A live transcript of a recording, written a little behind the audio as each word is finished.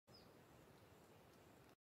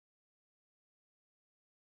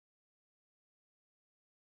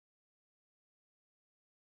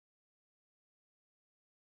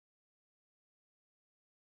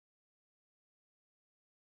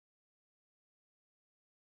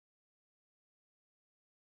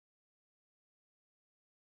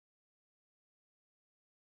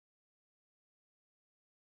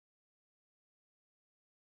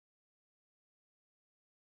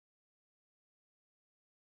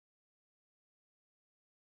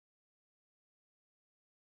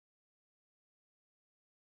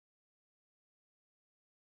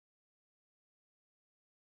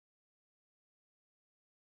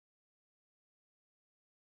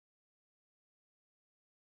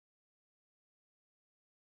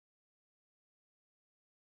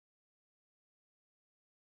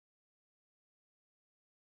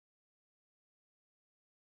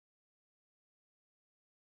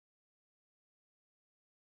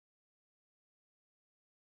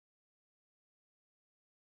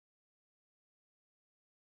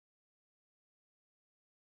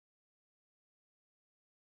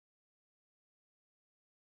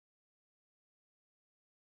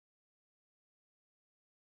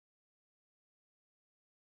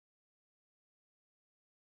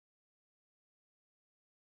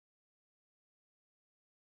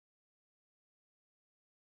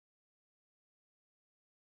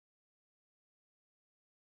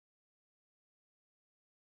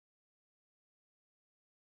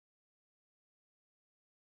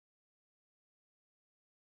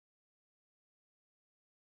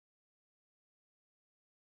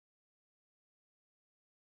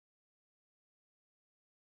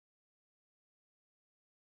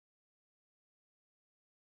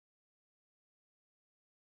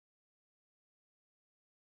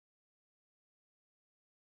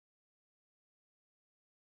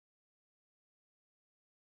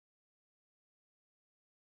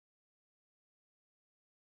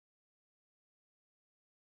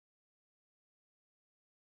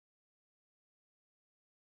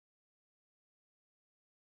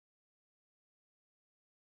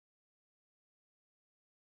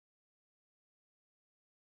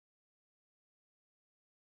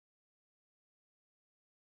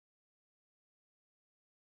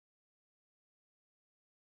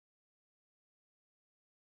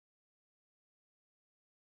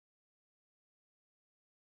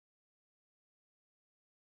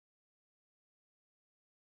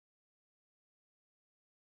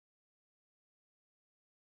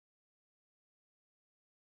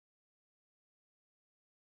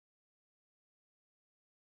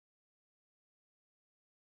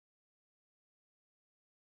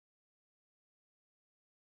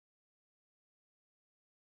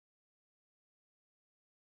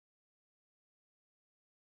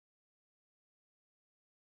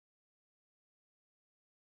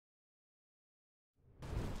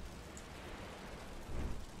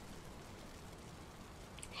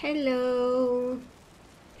Hello.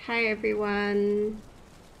 Hi everyone.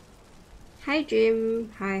 Hi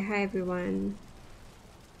Jim. Hi everyone.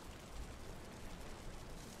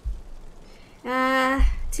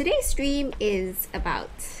 Today's stream is about,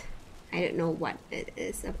 I don't know what it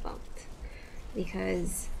is about,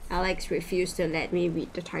 because Alex refused to let me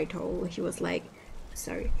read the title. He was like, paste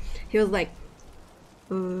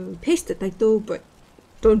the title but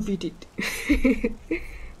don't read it.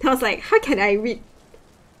 I was like, how can I read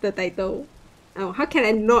the title? Oh, how can I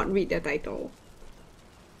not read the title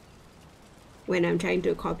when I'm trying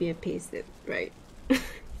to copy and paste it, right?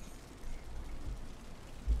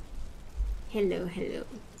 Hello.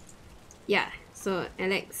 Yeah, so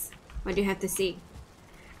Alex, what do you have to say?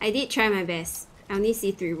 I did try my best. I only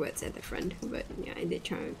see 3 words at the front, but yeah, I did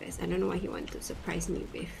try my best. I don't know what he wanted to surprise me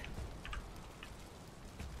with.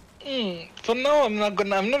 For now, I'm not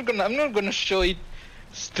gonna show it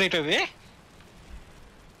straight away.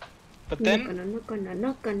 But then,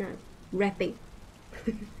 not gonna rapping.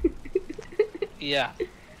 yeah,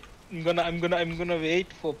 I'm gonna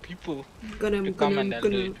wait for people to come and I'll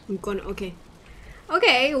do it.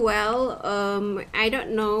 Okay, well, I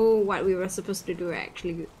don't know what we were supposed to do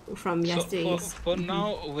actually from yesterday's. So for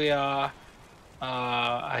now, we are.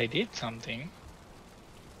 I did something.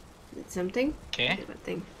 Something? Okay. What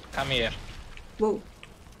thing? Come here. Whoa.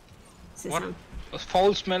 What? A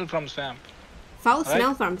foul smell from swamp. Foul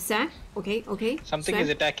smell from swamp? Okay. Something swamp. is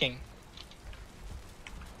attacking.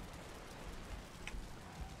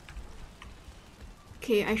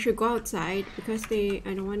 Okay, I should go outside because I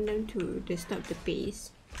don't want them to disturb the base.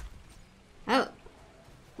 Oh.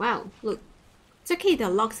 Wow, look. It's okay, the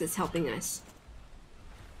logs is helping us.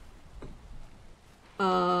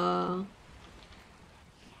 1,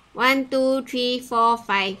 2, 3, 4,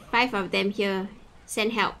 5. 5 of them here.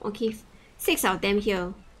 Send help. Okay, 6 of them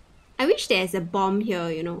here. I wish there's a bomb here,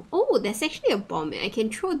 you know. Oh, there's actually a bomb. I can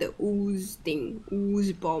throw the ooze thing.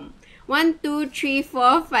 Ooze bomb. 1, 2, 3,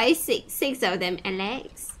 4, 5, 6. 6 of them,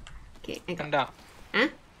 Alex. Okay, I got. Panda. Huh?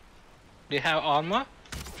 Do you have armor?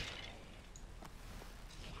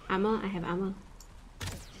 Armor? I have armor.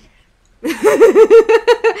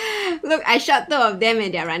 Look, I shot 2 of them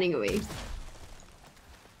and they're running away.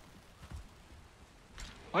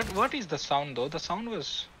 What is the sound though? The sound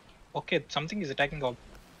was okay. Something is attacking all.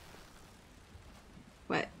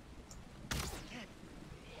 What?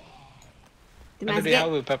 Do you have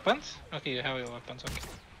your weapons? Okay, you have your weapons. Okay.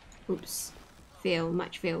 Oops. Fail.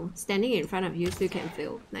 Much fail. Standing in front of you still can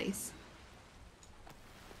fail. Nice.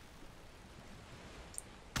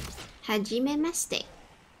 Hajime mistake.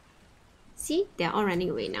 See? They're all running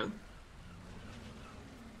away now.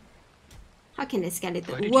 How can the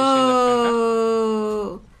skeleton...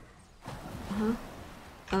 Whoa!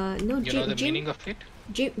 No, you know the meaning of it?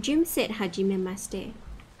 Jim said Hajime Maste.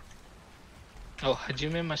 Oh,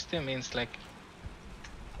 Hajime Maste means like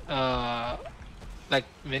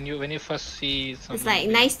when you first see someone. It's like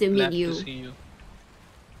nice to meet you. To see you.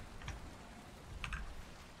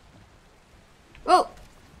 Oh!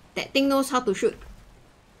 That thing knows how to shoot.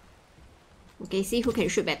 Okay, see who can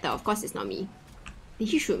shoot better. Of course it's not me. Did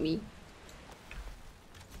he shoot me?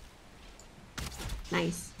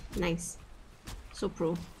 Nice. So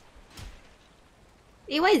pro.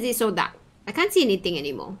 Hey, why is it so dark? I can't see anything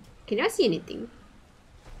anymore. Can you see anything?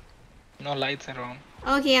 No lights around.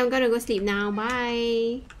 Okay, I'm gonna go sleep now.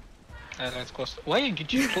 Bye. Let's go. Why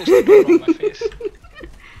did you close the door on my face?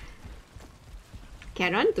 Okay, I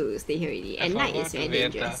don't want to stay here already. At night is very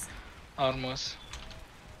dangerous. Almost.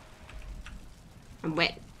 I'm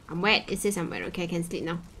wet. It says I'm wet. Okay, I can sleep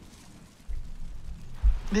now.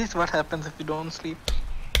 This is what happens if you don't sleep.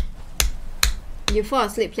 You fall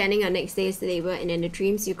asleep planning your next day's labor, and in the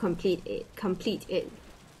dreams you complete it.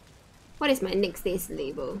 What is my next day's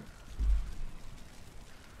labor?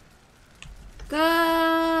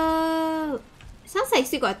 Go! Sounds like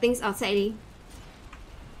still got things outside. Eh?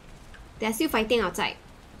 They're still fighting outside.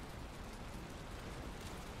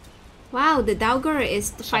 Wow, the Daugr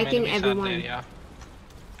is fighting everyone. There, yeah.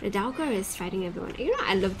 The Daugr is fighting everyone. You know,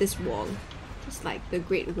 I love this wall. Just like the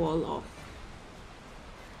Great Wall of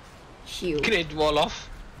Shield. Great Wall of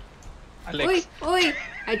Alex. Oi!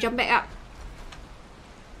 I jump back up.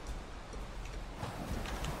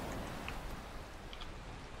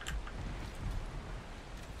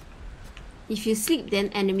 If you sleep, then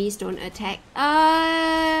enemies don't attack.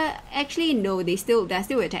 Actually no, they're still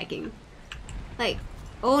attacking. Like,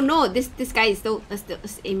 oh no, this guy is still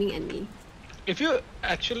aiming at me. If you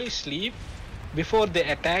actually sleep before they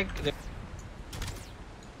attack,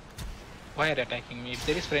 why are they attacking me? If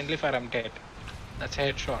there is friendly fire, I'm dead. That's a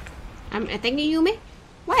headshot. I'm attacking you, meh?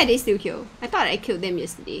 Why are they still here? I thought I killed them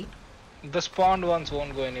yesterday. The spawned ones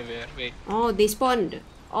won't go anywhere. Wait. Oh, they spawned.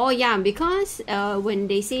 Oh yeah, because when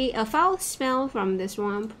they say a foul smell from the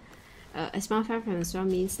swamp, a smell from the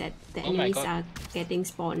swamp means that the enemies are getting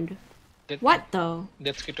spawned. What the?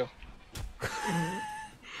 That's Kito.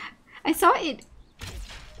 I saw it.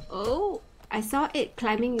 Oh, I saw it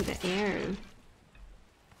climbing in the air.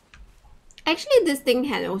 Actually, this thing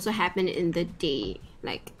had also happened in the day.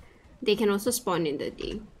 Like, they can also spawn in the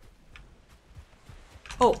day.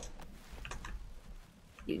 Oh.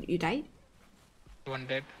 You died? One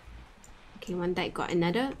dead. Okay, one died. Got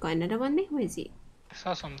another one there? Where is it? I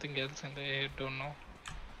saw something else in the air, don't know.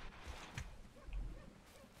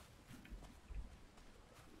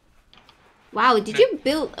 Wow, did you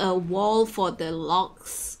build a wall for the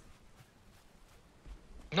logs?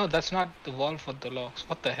 No, that's not the wall for the logs.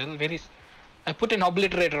 What the hell? Where is... I put an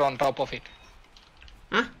obliterator on top of it.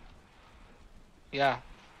 Huh? Yeah.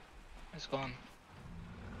 It's gone.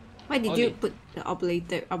 Why did you put the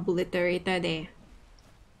obliterator there?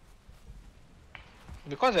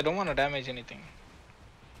 Because I don't want to damage anything.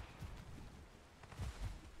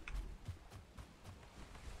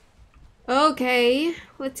 Okay,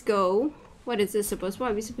 let's go. What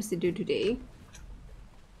are we supposed to do today?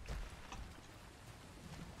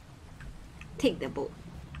 Take the boat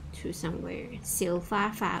to somewhere. Sail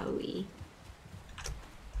far, far away.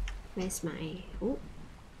 Where's my... Oh.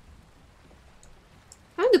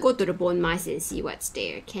 I want to go to the bone mines and see what's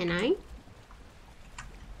there. Can I?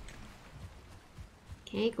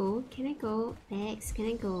 Can I go? Can I go? Lex, can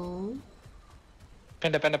I go?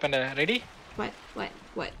 Panda, Panda, Panda. Ready? What?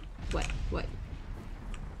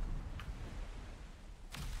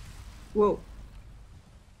 Whoa.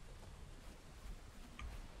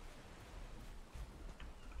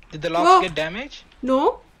 Did the logs get damaged?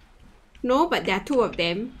 No. No, but there are two of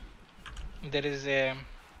them. There is a...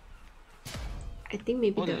 I think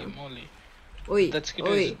maybe Holy moly. Oi, That's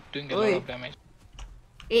is doing a lot of damage.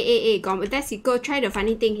 Hey, go try the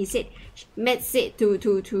funny thing. He said, Matt said to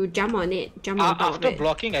jump on it. Jump on top of it. After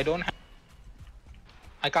blocking, I don't have...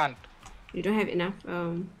 I can't. You don't have enough?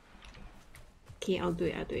 Okay, I'll do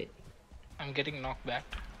it. I'm getting knocked back.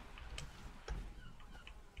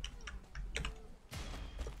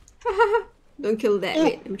 Don't kill that.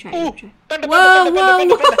 Wait, let me try. Panda, Whoa!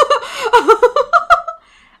 Panda.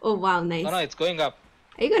 Oh wow, nice. No, it's going up.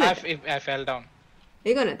 Are you gonna... I fell down. Are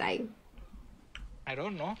you gonna die? I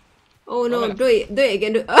don't know. Oh no, do it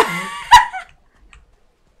again. Oh,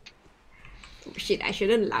 shit, I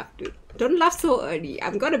shouldn't laugh, dude. Don't laugh so early.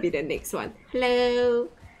 I'm gonna be the next one. Hello.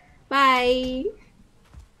 Bye.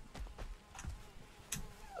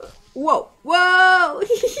 Whoa.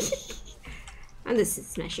 I'm gonna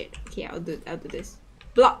smash it. Okay, I'll do this.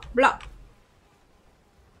 Block.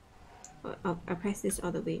 I'll press this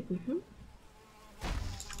all the way.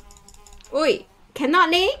 Oi, cannot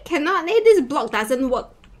lay. This block doesn't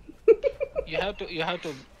work. you have to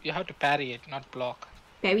parry it, not block.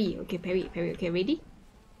 Parry. Okay, parry. Okay, ready?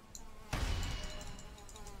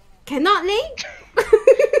 Cannot lay.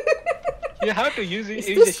 You have to use It's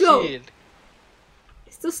too slow. Shield.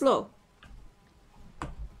 It's too slow.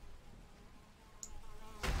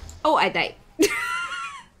 Oh, I died.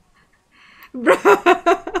 Bro.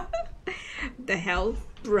 The hell,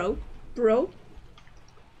 bro.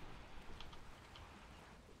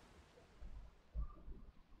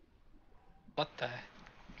 What the? I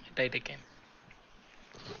died again.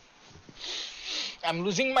 I'm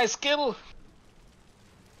losing my skill.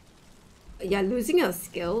 You're losing your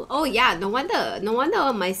skill? Oh yeah, no wonder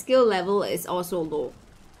my skill level is also low.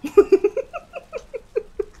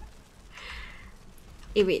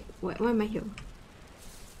 Hey wait, why am I here?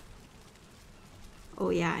 Oh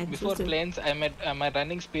yeah, before planes I'm at my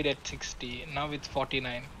running speed at 60. Now it's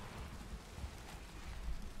 49.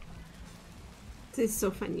 This is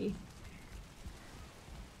so funny.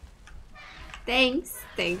 Thanks.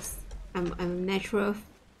 I'm a natural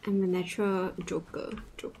joker,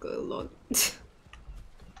 lol.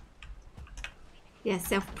 Yeah,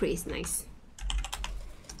 self-praise, nice.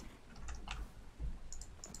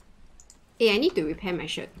 Hey, I need to repair my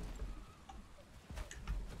shirt.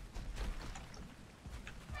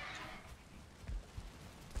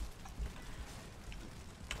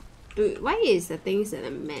 Dude, why is the things in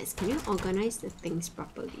a mess? Can you organize the things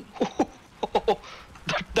properly?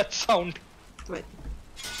 that sound. What?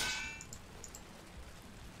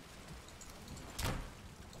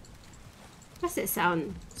 What's that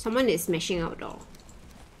sound? Someone is smashing out door.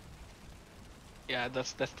 Yeah,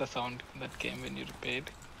 that's the sound that came when you repaired.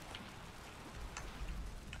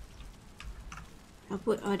 I'll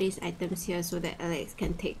put all these items here so that Alex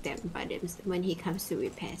can take them by them when he comes to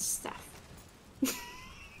repair stuff.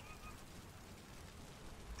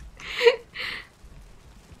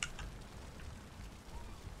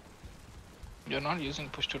 You're not using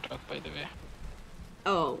push to talk, by the way.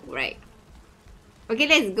 Oh, right. Okay,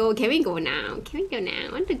 let's go. Can we go now? Can we go now?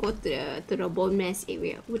 I want to go to the bone mass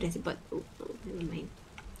area. Oh, there's a bird. Oh, never mind.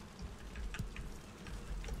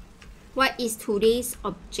 What is today's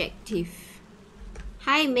objective?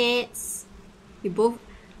 Hi, mates. You both.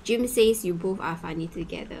 Jim says you both are funny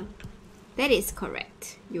together. That is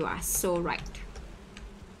correct. You are so right.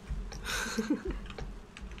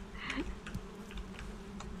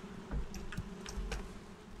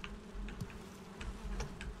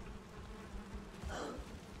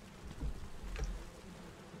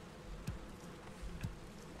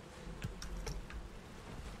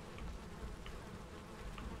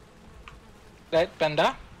 Right,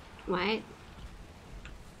 Panda? What?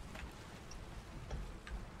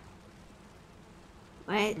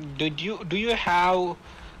 What? Do you have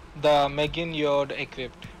the Megan Yod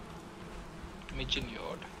equipped? Megan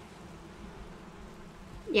Yod.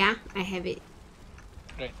 Yeah, I have it.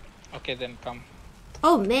 Right. Okay, then come.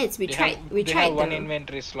 Oh, mates, we tried have one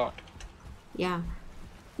inventory slot. Yeah.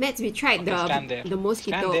 Mates, we tried stand there. the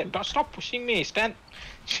mosquito. Stand there. Don't stop pushing me. Stand.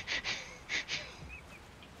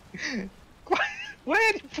 Why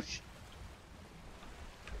are you pushing?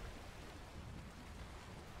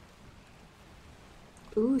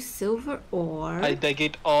 Ooh, silver ore. I dug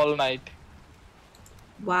it all night.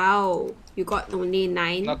 Wow, you got only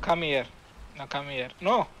 9. Now come here. Now come here.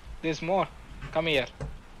 No, there's more. Come here.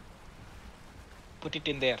 Put it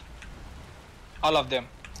in there. All of them.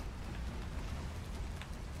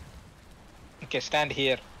 Okay, stand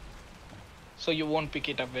here. So you won't pick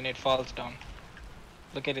it up when it falls down.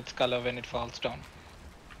 Look at its color when it falls down.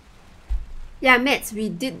 Yeah, Mads, we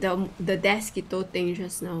did the Deskito thing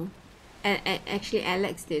just now. And actually,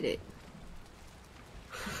 Alex did it.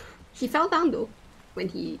 He fell down though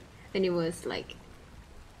when it was like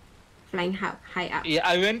flying high up. Yeah,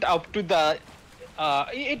 I went up to the.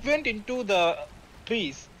 It went into the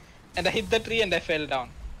trees, and I hit the tree and I fell down.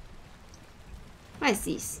 What is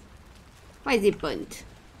this? Why is it burnt?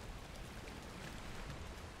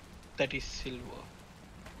 That is silver.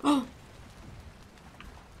 Oh!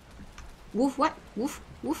 Wolf what? Wolf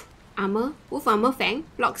armor? Wolf armor fang?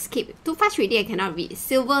 Lock skip. Too fast already, I cannot read.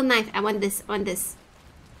 Silver knife. I want this.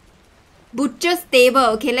 Butcher's table.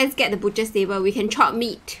 Okay, let's get the butcher's table. We can chop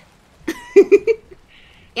meat.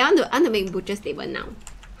 Yeah, I want to make butcher's table now.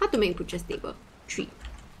 How to make butcher's table? 3,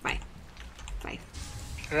 5.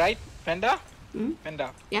 Right, Panda? Hmm?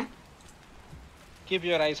 Panda. Yeah? Keep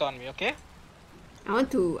your eyes on me, okay? I want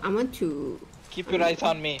to... Keep your eyes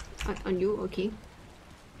on me. On you, okay.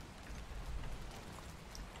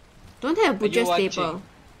 Don't have butcher's table.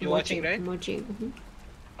 You're watching, right? I'm watching. Mm-hmm.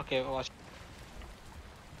 Okay, watch.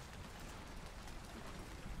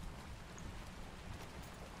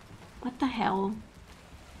 What the hell?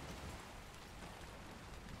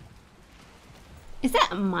 Is that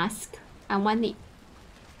a mask? I want it.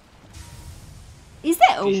 Is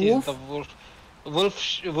that a wolf? This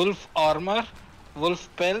is the wolf armor, wolf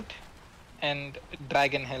pelt, and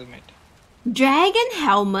dragon helmet. Dragon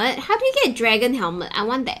helmet? How do you get dragon helmet? I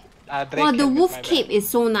want that. Wow, the wolf cape is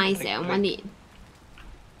so nice. I want it.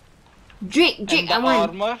 Drake, I want.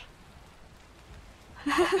 Armor.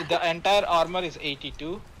 The entire armor is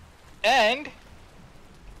 82, and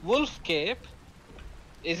wolf cape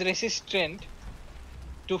is resistant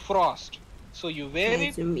to frost. So you wear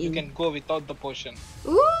it, you can go without the potion.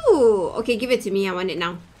 Ooh, okay, give it to me. I want it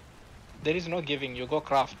now. There is no giving. You go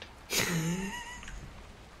craft.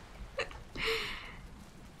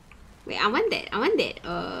 Wait, I want that.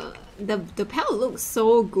 The pelt looks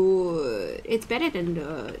so good. It's better than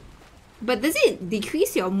the... But does it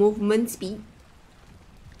decrease your movement speed?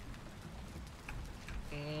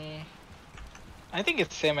 I think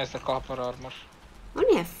it's same as the copper armor. I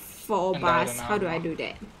only have 4 bars. How do I do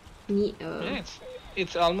that? Need a... Yeah,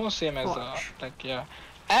 it's almost same as yeah.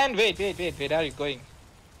 And wait, where are you going?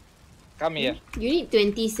 Come here. You need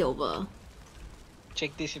 20 silver.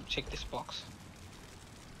 Check this box.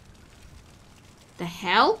 The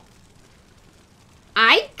hell?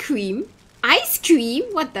 Ice cream? Ice cream?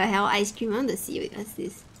 What the hell? Ice cream? I want to see what's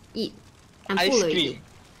this. Eat. I'm full already.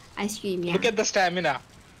 Ice cream, yeah. Look at the stamina.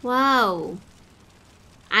 Wow.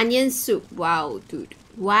 Onion soup. Wow, dude.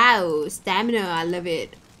 Wow. Stamina. I love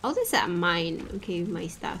it. All this are mine. Okay, my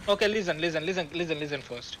stuff. Okay, listen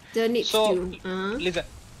first. Turnip stew. Listen.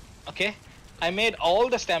 Okay. I made all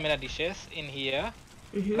the stamina dishes in here.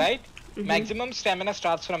 Right? Maximum stamina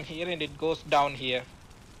starts from here and it goes down here.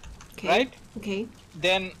 Okay. Right? Okay.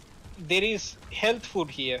 Then there is health food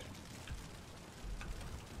here.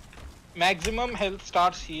 Maximum health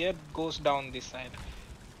starts here, goes down this side.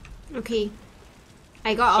 Okay.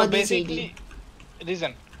 I got all this ready.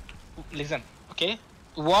 Listen, okay?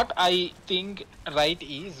 What I think right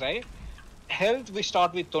is, right? Health we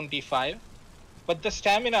start with 25, but the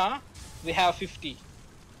stamina we have 50.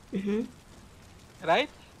 Right?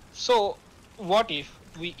 So, what if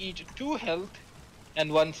we eat 2 health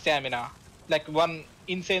and 1 stamina? Like 1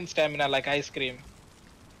 insane stamina like ice cream.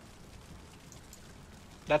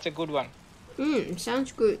 That's a good one.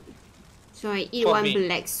 Sounds good. So I eat one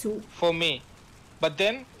black soup. For me. But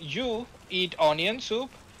then you eat onion soup,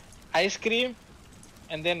 ice cream,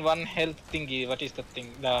 and then 1 health thingy. What is the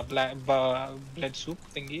thing? The blood soup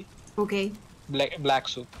thingy. Okay. Black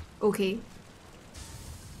soup. Okay.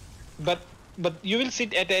 But you will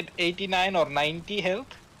sit at 89 or 90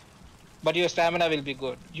 health, but your stamina will be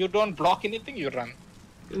good. You don't block anything, you run.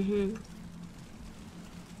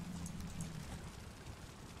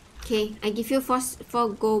 Okay, I give you 4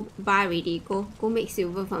 gold bar already. Go make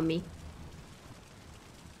silver for me.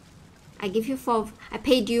 I give you 4. I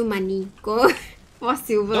paid you money. Go 4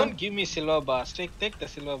 silver. Don't give me silver bars. Take the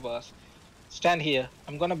silver bars. Stand here.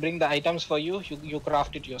 I'm gonna bring the items for you. You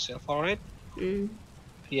craft it yourself. All right?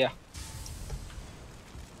 Yeah.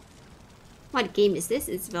 What game is this?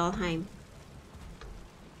 It's Valheim.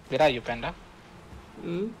 Where are you, Panda?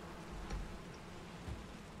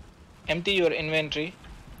 Empty your inventory.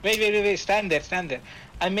 Wait. Stand there.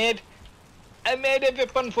 I made a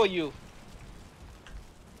weapon for you.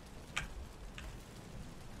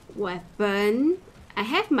 Weapon? I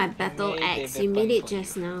have my battle axe. You made it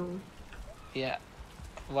just now. Yeah.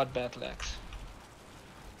 What battle axe?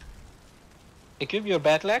 Equip your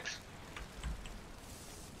battle axe.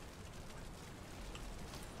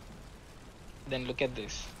 Then look at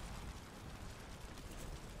this.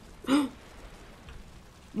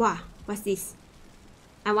 Wow, what's this?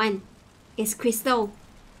 I want. It's crystal.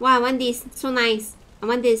 Wow, I want this. So nice. I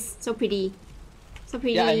want this. So pretty. So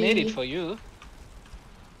pretty. Yeah, I made it for you.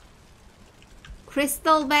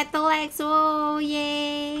 Crystal battle axe. Oh,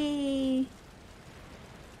 yay.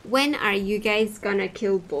 When are you guys gonna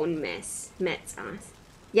kill Bone Mass? Matt's asked.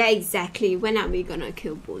 Yeah, exactly. When are we gonna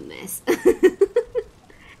kill Bone Mass?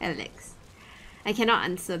 Alex. I cannot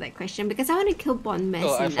answer that question because I want to kill Bone Mass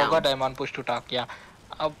now. I forgot I'm on push to talk. Yeah.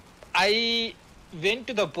 I went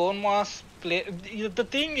to the Bone Mass place. The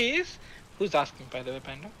thing is... Who's asking, by the way,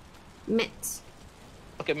 Panda? Matt.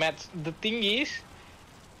 Okay, Matt. The thing is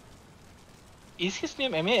his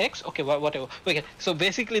name MAX? Okay, whatever. Okay, so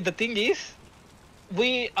basically the thing is...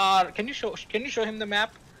 We are... Can you show him the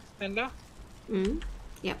map, Panda?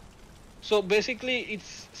 Yep. So basically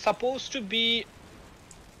it's supposed to be...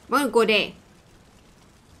 I want to go there.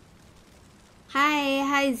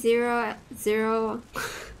 Hi, zero.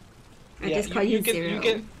 I just call you Zero. You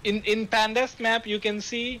can in Panda's map you can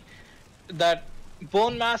see that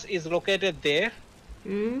Bone Mass is located there.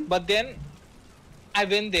 But then I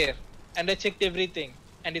went there and I checked everything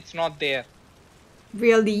and it's not there.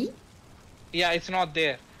 Really? Yeah, it's not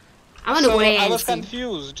there. I want to go there. I was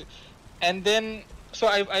confused, and then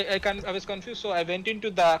I was confused. So I went into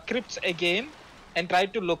the crypts again and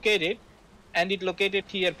tried to locate it, and it located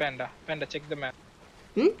here. Panda, check the map.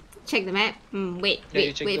 Check the map. Wait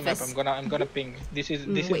check the first. map. I'm gonna ping. This is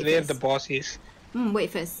where the boss is. Wait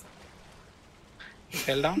first. You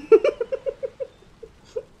fell down.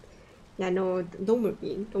 Yeah, no, don't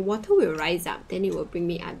worry. The water will rise up, then it will bring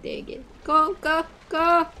me up there again. Go.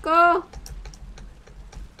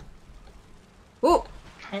 Oh!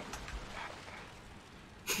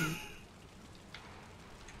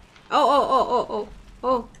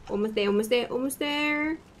 Oh, almost there.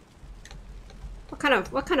 What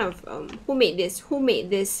kind of who made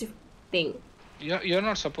this thing? You're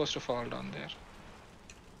not supposed to fall down there.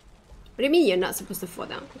 What do you mean you're not supposed to fall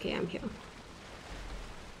down? Okay, I'm here.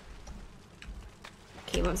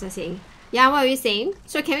 Okay, what was I saying? Yeah, what were you saying?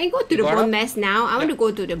 So can we go to the Bone Mass now? I want to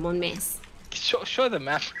go to the Bone Mass. Show the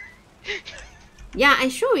map. Yeah, I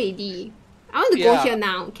show already. I want to go here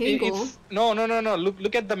now. Can we go? No.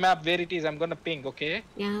 Look at the map where it is. I'm gonna ping, okay?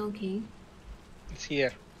 Yeah, okay. It's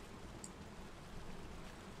here.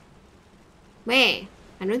 Where?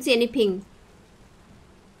 I don't see any ping.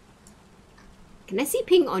 Can I see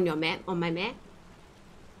ping on your map? On my map?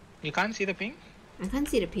 You can't see the ping? I can't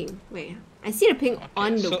see the ping. Wait. I see the ping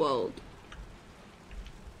on the world.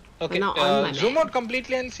 Okay, not on my zoom map. out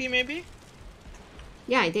completely and see maybe?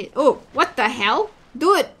 Yeah, I did. Oh, what the hell?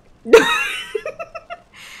 Dude!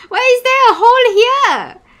 Why is there a hole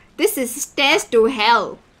here? This is stairs to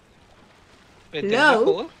hell. Wait, there's a Hello?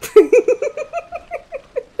 hole?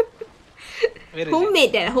 Where is Who it?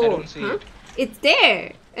 made that I hole? don't see it. It's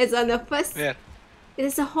there. It's on the first. Where?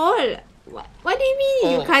 There's a hole. What do you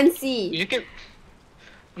mean you Oh. can't see? You can...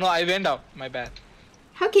 No, I went out. My bad.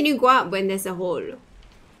 How can you go up when there's a hole?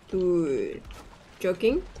 Dude.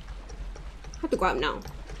 Joking? How to go up now?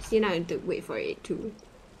 See, now I have to wait for it to...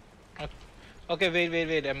 Okay,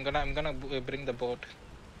 wait. I'm gonna bring the boat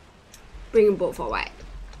Bring a boat for what?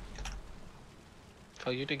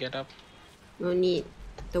 for you to get up. No need.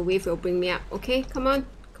 The wave will bring me up. Okay, come on.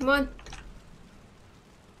 Come on.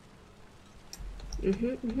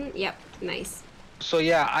 Yep, nice. So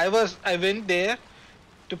yeah, I went there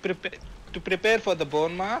to prepare for the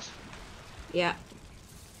bone mass. Yeah.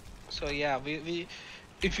 So yeah, we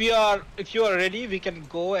if you are ready, we can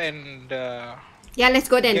go and Yeah, let's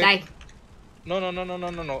go there and die.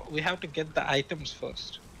 No. We have to get the items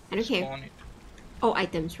first. I don't care. Spawn it. Oh,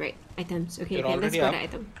 items, right. Items. Okay, You're okay, let's already go up? to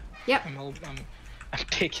item. Yep. I'm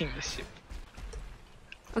taking the ship.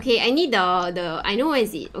 Okay, I need the I know where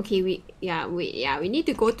is it. Okay, we need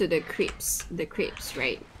to go to the crypts. The crypts,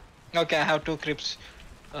 right? Okay, I have 2 crypts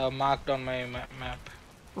marked on my map.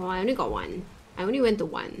 Oh, I only got one. I only went to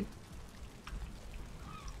one.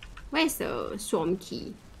 Where's the swarm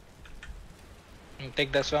key?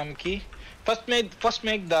 Take the swamp key. First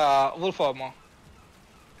make the wolf armor.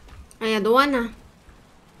 Oh yeah, the one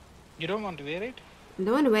You don't want to wear it?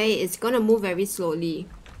 the one where it's gonna move very slowly.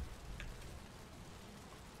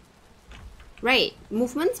 Right,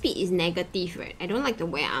 movement speed is negative, right? I don't like to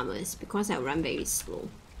wear armors because I run very slow.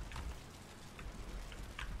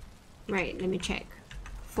 Right, let me check.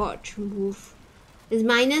 Forge, move. It's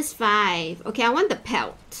 -5. Okay, I want the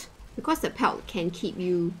pelt. Because the pelt can keep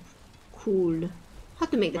you cool. How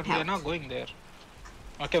to make the But pelt? we are not going there.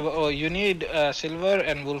 Okay, well, you need silver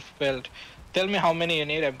and wolf pelt. Tell me how many you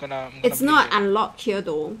need. I'm gonna It's bring not it. unlocked here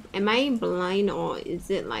though. Am I blind or is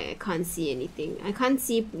it like I can't see anything? I can't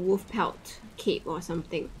see wolf pelt cape or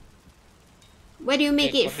something. Where do you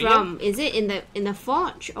make Wait, it for real? from? Is it in the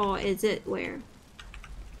forge or is it where?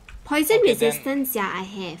 Poison Okay, resistance, yeah, I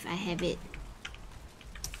have it.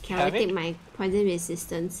 Can I Have take it? my poison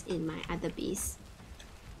resistance in my other base?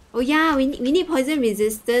 Oh yeah, we need poison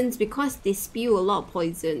resistance because they spew a lot of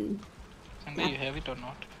poison. Whether you have it or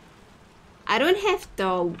not. I don't have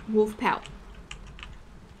the wolf pelt.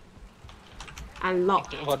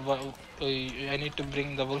 Unlock. Okay, what I need to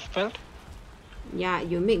bring the wolf pelt. Yeah,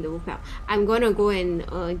 you make the wolf pelt. I'm gonna go and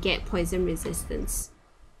get poison resistance.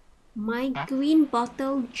 My Huh? green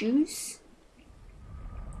bottle juice.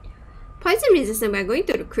 Poison resistant. We're going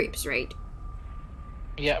to the crypts, right?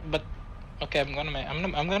 Yeah, but okay, I'm gonna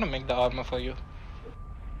make the armor for you.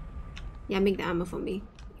 Yeah, make the armor for me.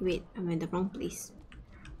 Wait, I'm in the wrong place.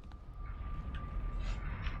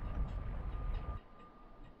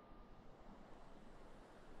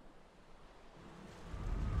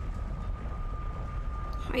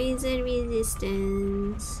 Poison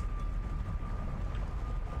resistance.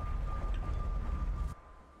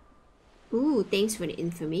 Ooh, thanks for the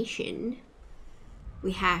information.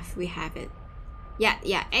 We have it.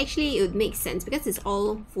 Yeah, actually it would make sense because it's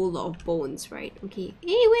all full of bones, right? Okay.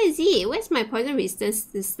 Hey, where is he? Where's my poison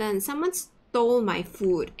resistance? Someone stole my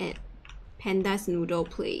food at Panda's noodle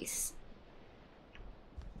place.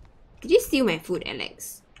 Did you steal my food,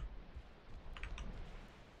 Alex?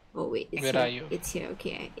 Oh wait, it's Where here. are you? It's here,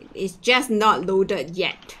 okay. It's just not loaded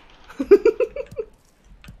yet.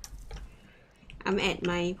 I'm at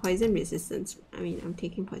my poison resistance. I'm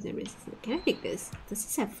taking poison resistance. Can I take this? Does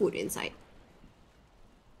this have food inside?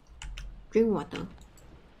 Drink water.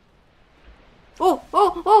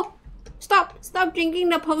 Oh! Stop drinking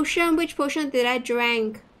the potion. Which potion did I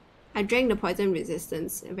drink? I drank the poison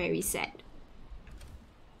resistance. Very sad.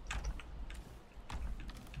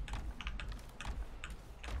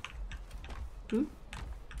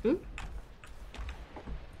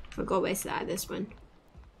 Forgot where's the other one.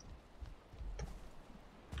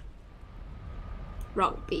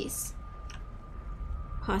 Rock base.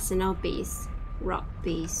 Personal base. Rock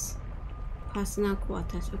base. Personal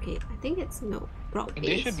quarters. Okay, I think it's no rock base.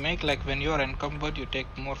 They should make like when you are encumbered, you take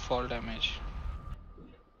more fall damage.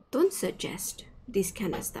 Don't suggest this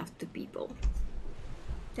kind of stuff to people.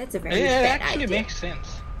 That's a very It bad actually idea. makes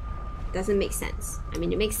sense. Doesn't make sense. I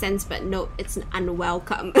mean, it makes sense, but no, it's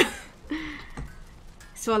unwelcome.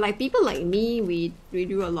 So like people like me, we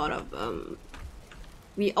do a lot of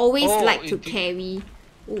we always like to carry.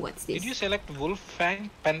 Oh, what's this? Did you select wolf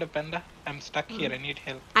fang? Panda? I'm stuck here. I need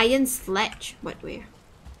help. Iron sledge. What? Where?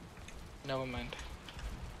 Never mind.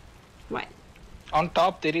 What? On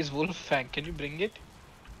top there is wolf fang. Can you bring it?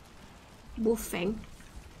 Wolf Fang?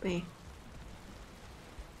 Where?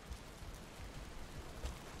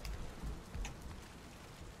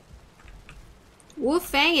 Wolf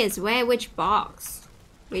Fang is where? Which box?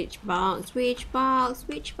 Which box? Which box?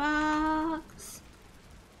 Which box?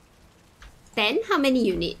 10? How many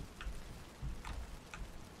you need?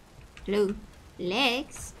 Hello?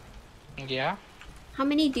 Legs? Yeah. How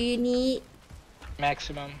many do you need?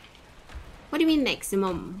 Maximum. What do you mean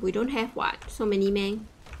maximum? We don't have what? So many, man.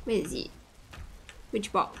 Where is it?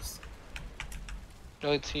 Which box?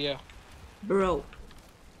 Oh, it's here. Bro.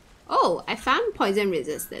 Oh, I found poison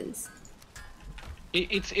resistance.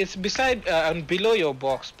 It's beside and below your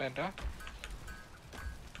box, Panda.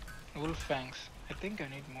 Wolf fangs. I think I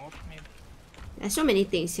need more, maybe. There's so many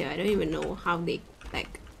things here. I don't even know how they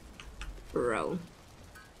like. Bro.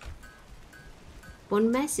 Bone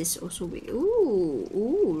mass is also weak.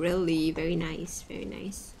 Ooh, really? Very nice, very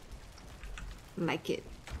nice. Like it.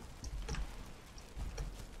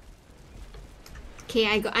 Okay,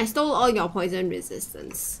 I stole all your poison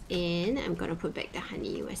resistance, and I'm gonna put back the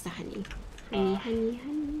honey. Where's the honey? Honey.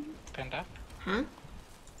 Panda. Huh?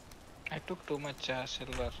 I took too much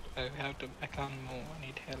silver. I can't move. I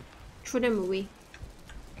need help. Throw them away.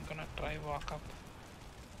 I'm gonna try walk up.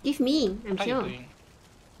 Give me. I'm What are here. you doing?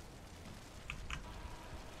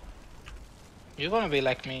 You're gonna be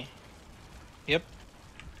like me. Yep.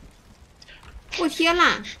 Oh, here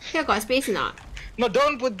lah. Here got space or not? No,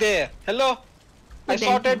 don't put there. Hello. I Put there.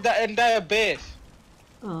 sorted the entire base.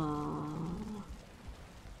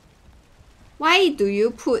 Why do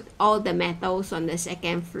you put all the metals on the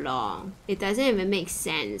second floor? It doesn't even make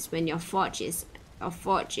sense when your forge is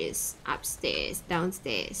upstairs,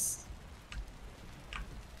 downstairs.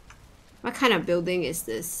 What kind of building is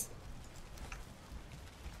this?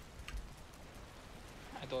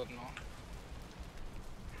 I don't know.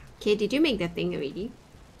 Okay, did you make that thing already?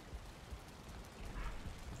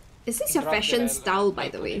 Is this your Drop it, fashion I'll style, by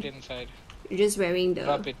the put way? it inside. You're just wearing the...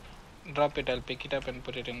 Drop it. I'll pick it up and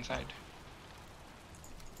put it inside.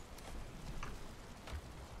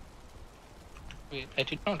 Wait, I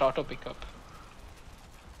did not auto pick up.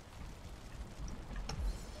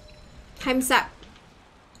 Time's up.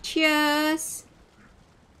 Cheers!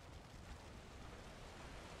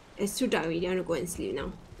 It's too dark already. I want to go and sleep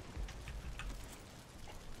now.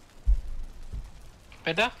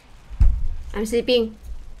 Better? I'm sleeping.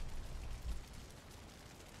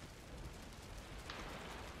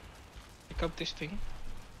 Pick up this thing.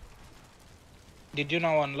 Did you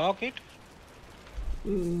now unlock it?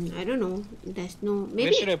 I don't know. There's no... Where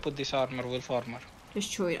Maybe should I put this armor, wolf armor?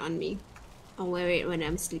 just throw it on me. I'll wear it when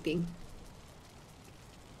I'm sleeping.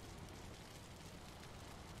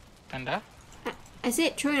 Panda? I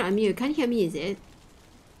said throw it on me. You can't hear me, is it?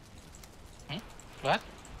 What?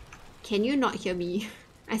 Can you not hear me?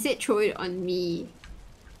 I said throw it on me.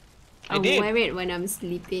 I I'll did. wear it when I'm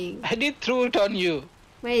sleeping. I did throw it on you.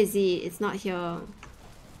 Where is it? It's not here.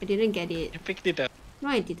 I didn't get it. You picked it up. No,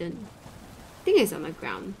 I didn't. I think it's on the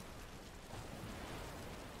ground.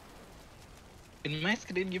 In my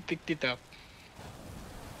screen, you picked it up.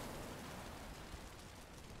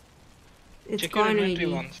 It's Check your gone inventory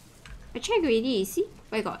already. once. I checked already. See?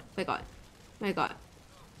 My god.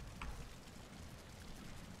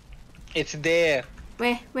 It's there.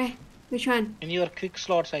 Where? Which one? In your quick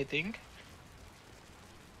slots, I think.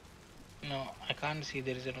 No, I can't see.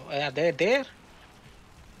 There is a... there.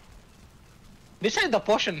 Beside the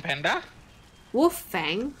potion, Panda. Wolf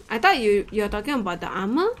Fang? I thought you're talking about the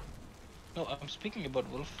armor? No, I'm speaking about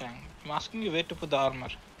wolf fang. I'm asking you where to put the armor.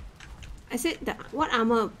 I said what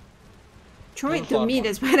armor? Throw it Wolf to me. armor.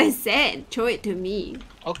 That's what I said. Throw it to me.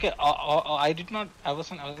 Okay, I did not... I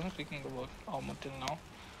wasn't speaking about armor till now.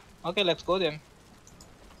 Okay, let's go then.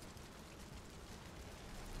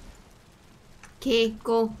 Okay,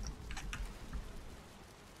 go.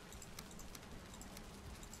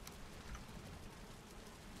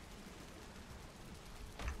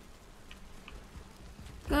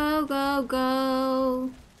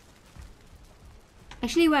 Go.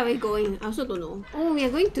 Actually, where are we going? I also don't know. Oh, we are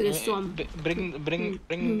going to the swamp. Bring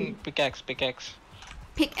pickaxe. Pickaxe.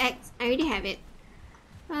 I already have it.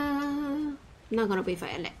 I'm not gonna wait for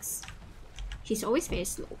Alex. He's always very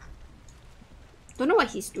slow. Don't know what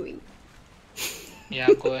he's doing.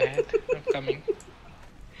 Yeah, go ahead. I'm coming.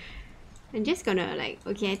 I'm just gonna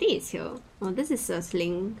okay, I think it's here. Oh, this is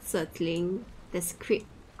circling. There's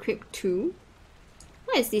crypt 2.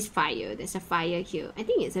 What is this fire? There's a fire here. I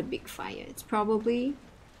think it's a big fire. It's probably...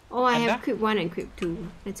 Oh, I have crypt 1 and crypt 2.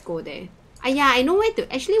 Let's go there. Yeah, I know where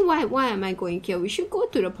to... Actually, why am I going here? We should go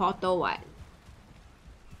to the portal, what?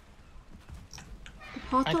 The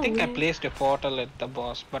Portal I think where? I placed a portal at the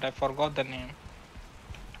boss, but I forgot the name.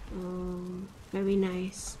 Oh, very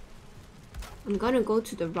nice. I'm gonna go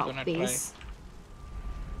to the rock base.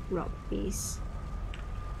 Rock base.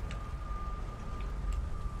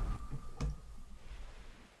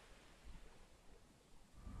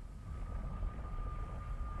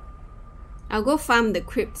 I'll go farm the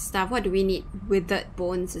crypt stuff. What do we need? Withered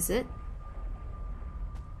bones, is it?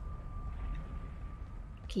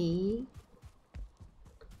 Okay.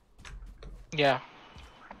 Yeah.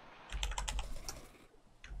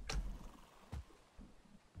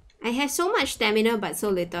 I have so much stamina but so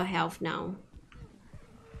little health now.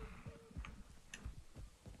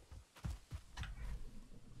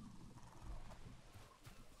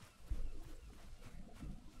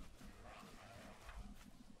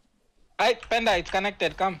 Hey, Panda, it's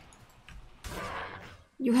connected. Come.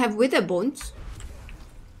 You have withered bones?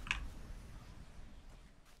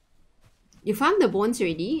 You farmed the bones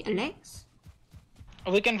already, Alex?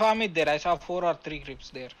 We can farm it there. I saw 4 or 3 crypts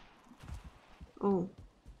there. Oh.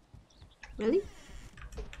 Really?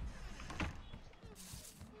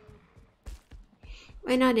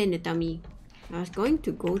 Why not in the dummy? I was going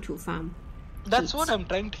to go to farm. That's what I'm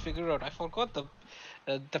trying to figure out. I forgot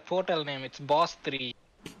the portal name. It's Boss 3.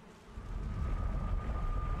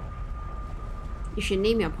 You should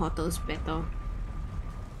name your portals better.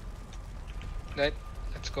 Right,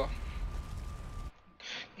 let's go.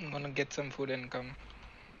 I'm gonna get some food and come.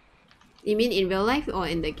 You mean in real life or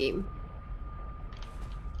in the game?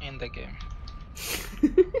 In the game.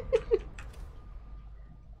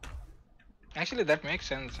 Actually, that makes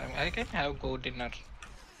sense. I can have go dinner.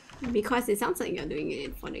 Because it sounds like you're doing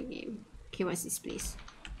it for the game. Okay, what's this place?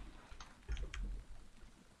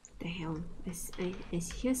 The hell? I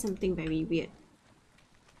hear something very weird.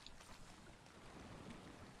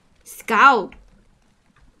 Scout!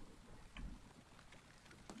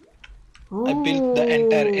 Oh. I built the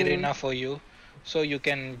entire arena for you, so you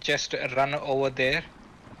can just run over there.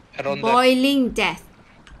 Around Boiling death.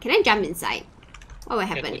 Can I jump inside? What will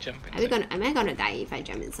happen? Yeah, am I gonna die if I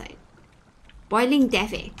jump inside? Boiling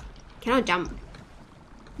death, eh? Cannot jump.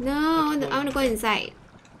 No, I wanna go inside.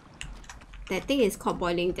 That thing is called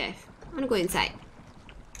boiling death. I wanna go inside.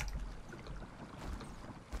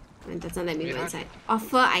 It doesn't let me go inside.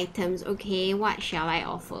 Offer items. Okay, what shall I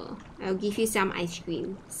offer? I'll give you some ice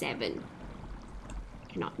cream. 7.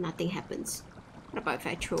 Cannot, nothing happens. What about if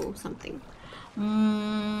I throw something?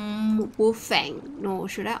 Wolf Fang. No,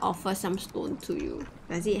 should I offer some stone to you?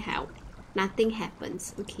 Does it help? Nothing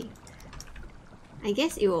happens. Okay. I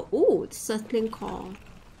guess it will. Ooh, circling call.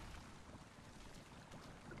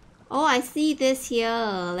 Oh, I see this here.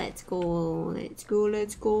 Let's go. Let's go.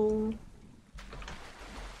 Let's go.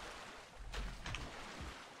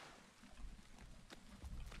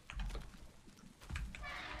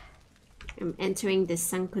 I'm entering the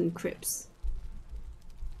sunken crypts.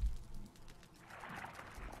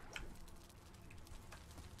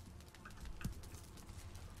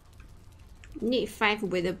 Need 5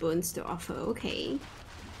 wither bones to offer. Okay.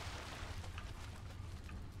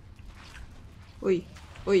 Oi.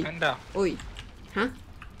 Oi. Panda. Oi. Huh?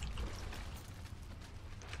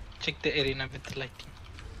 Check the arena with the lighting.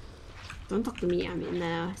 Don't talk to me. I'm in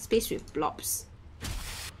a space with blobs.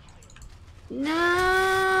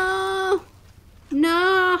 No!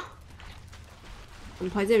 No!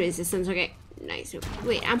 I'm poison resistance. Okay. Nice.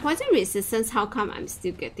 Wait, I'm poison resistance. How come I'm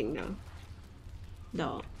still getting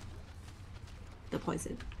the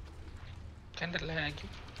poison? Kinda lag.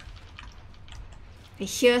 I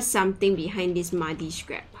hear something behind this muddy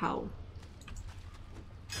scrap pile.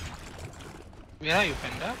 Where are you,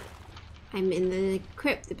 Panda? I'm in the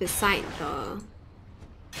crypt beside the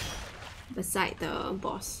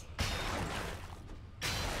boss.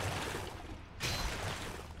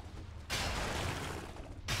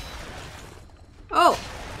 Oh!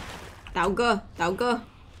 Dauger! Dauger!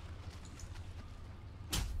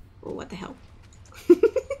 Oh, what the hell?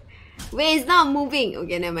 Wait, it's not moving!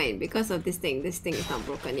 Okay, never mind. Because of this thing is not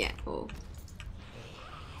broken yet. Oh.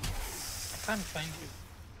 I can't find you.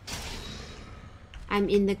 I'm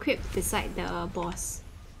in the crypt beside the boss.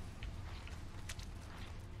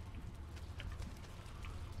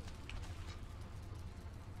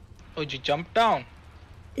 Oh, you jumped down?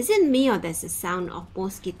 Is it me or there's a sound of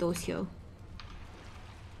mosquitoes here?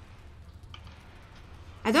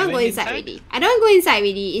 I don't go inside already. I don't go inside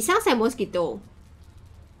already. It sounds like mosquito.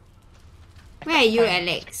 Where are you,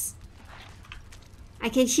 Alex? I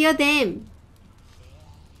can hear them.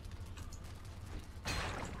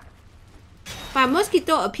 But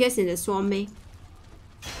mosquito appears in the swarm, eh?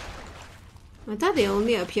 I thought they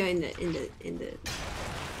only appear in the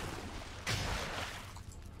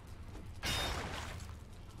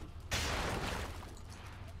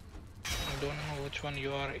don't know which one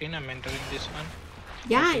you are in. I'm entering this one.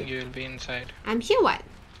 Yeah. I think you will be inside. I'm here, what?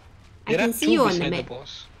 I There can are see two you on the beside the map.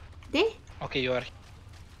 boss. There? Okay, you are.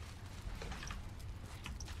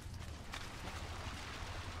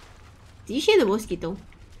 Did you hear the mosquito?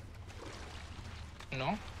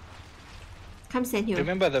 No? Come stand here.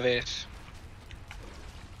 Remember the ways.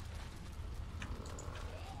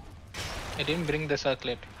 I didn't bring the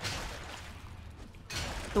circlet.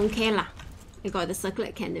 Don't care lah. I got the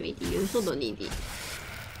circlet can already. You also don't need it.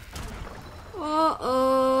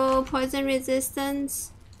 Oh, poison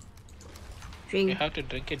resistance. You Drink. have to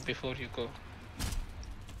drink it before you go.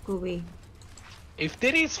 Go away. If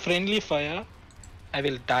there is friendly fire, I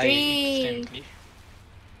will die Drink. instantly.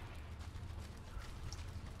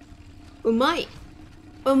 Oh my.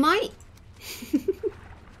 Oh my.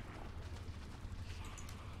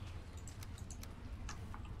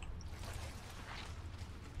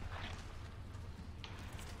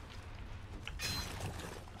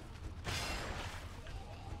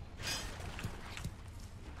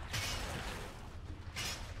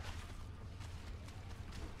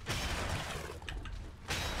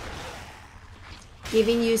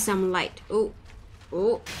 Giving you some light. Oh.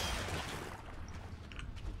 Oh.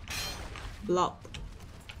 Blob.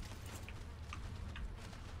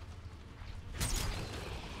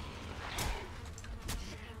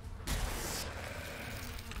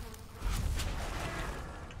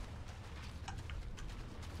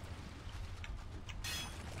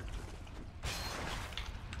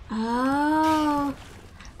 Oh.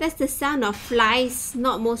 That's the sound of flies,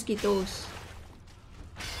 not mosquitoes.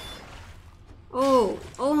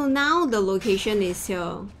 Oh, now the location is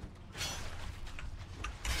here.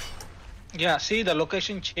 Yeah, see, the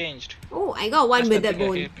location changed. Oh, I got one That's the withered thing I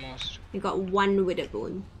bone. hate most. I got one withered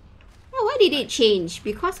bone. Oh, why did it change?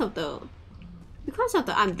 Because of the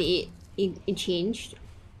update, it changed.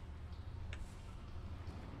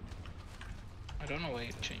 I don't know why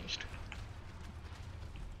it changed.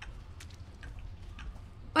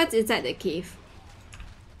 What's inside the cave?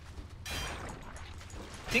 I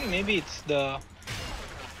think maybe it's the...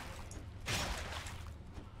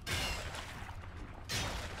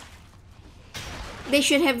 They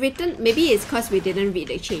should have written, maybe it's because we didn't read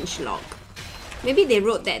the change log. Maybe they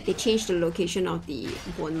wrote that they changed the location of the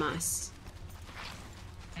bone mass.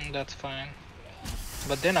 That's fine.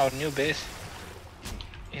 But then our new base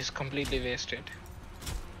is completely wasted.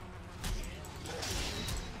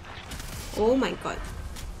 Oh my god.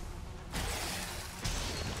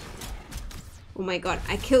 Oh my god,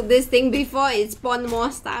 I killed this thing before it spawned more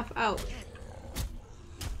stuff out.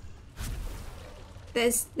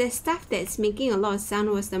 There's stuff that's making a lot of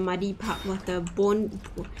sound was the muddy part, was the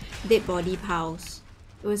dead body piles.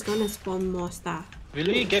 It was gonna spawn more stuff. Will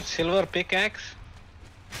we get silver pickaxe?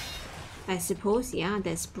 I suppose, yeah,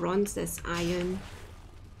 there's bronze, there's iron.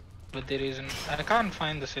 But there isn't. I can't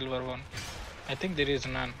find the silver one. I think there is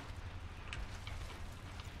none.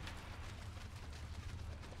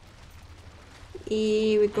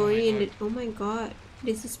 We're going in the... Oh my god.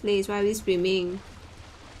 This is place. Why are we swimming?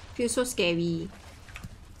 Feels so scary.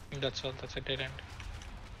 That's all. That's a dead end.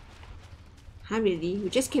 Huh, really? We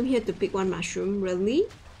just came here to pick one mushroom? Really?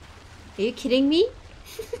 Are you kidding me?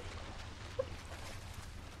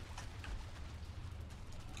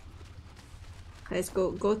 Let's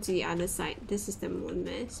go to the other side. This is the moon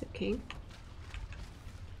mass, okay?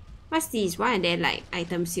 What's these? Why are there like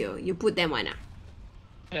items here? You put them on.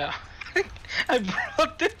 Yeah. I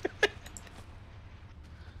brought it.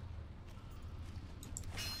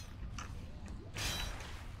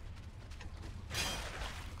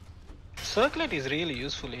 Circlet is really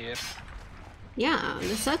useful here. Yeah,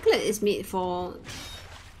 the circlet is made for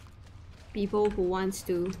people who wants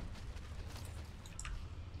to...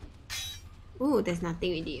 Oh, there's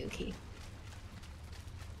nothing really, okay.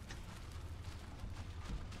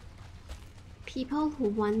 People who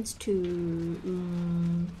want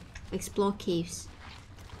to explore caves.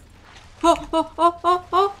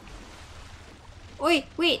 Oh!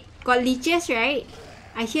 Wait, got leeches, right?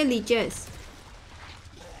 I hear leeches.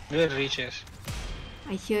 Where reaches?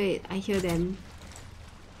 I hear them.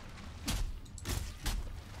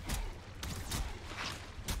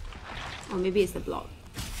 Or maybe it's the block.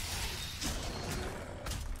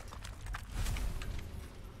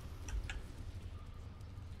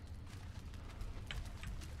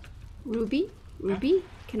 Ruby? Ruby?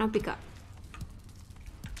 Cannot pick up.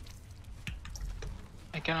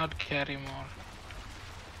 I cannot carry more.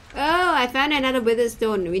 Oh, I found another withered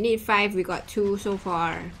stone. We need 5, we got 2 so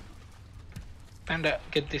far. Panda,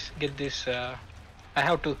 get this, I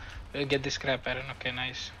have to get this scrap iron. Okay,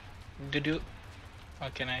 nice. Did you?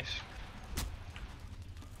 Okay, nice.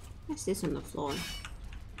 What's this on the floor?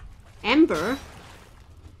 Amber?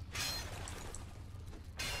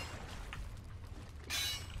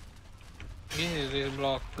 This is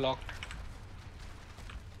blocked.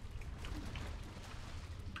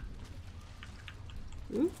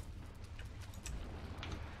 Hmm?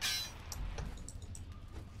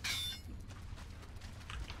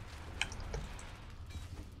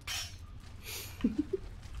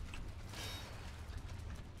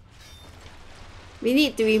 We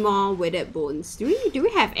need 3 more withered bones. Do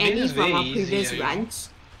we have any from our previous runs?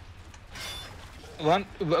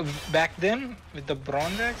 Back then with the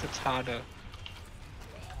bronze axe, it's harder.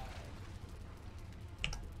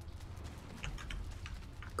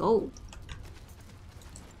 Go.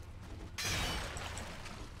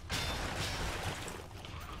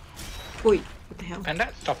 Oi, what the hell?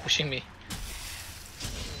 Panda, stop pushing me.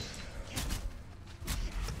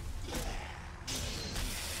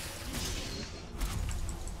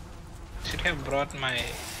 Should have brought my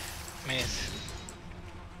mace.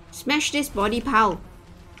 Smash this body pile.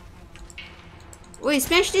 Oi,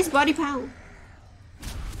 smash this body pile.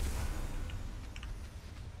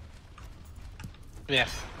 Yeah.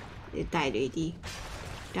 It died already.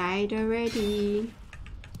 Died already.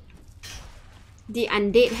 The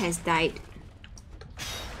undead has died.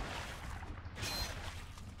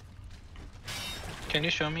 Can you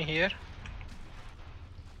show me here?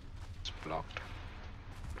 It's blocked.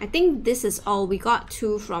 I think this is all. We got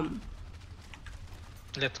 2 from.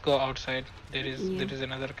 Let's go outside. There is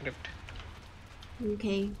another crypt.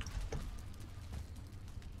 Okay.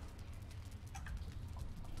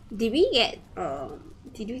 Did we get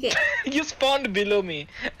You spawned below me.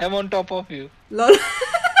 I'm on top of you. Lol.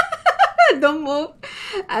 Don't move.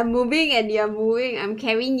 I'm moving and you're moving. I'm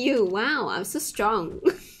carrying you. Wow, I'm so strong.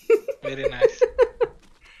 Very nice.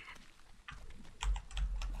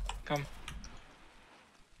 Come.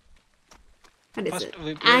 What is First, it?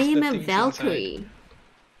 we place I am the a things Valkyrie.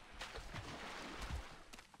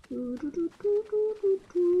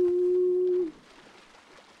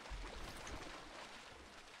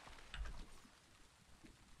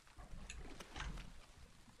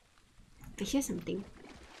 I hear something.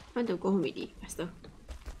 I want to go home already. Faster.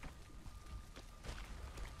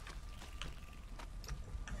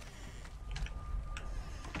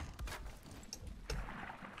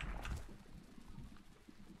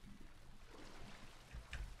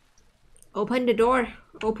 Open the door.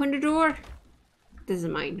 Open the door. This is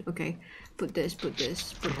mine. Okay. Put this.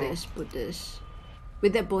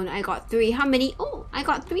 With that bone, I got 3. How many? Oh, I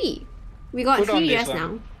got 3. We got 3 just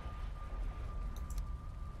now.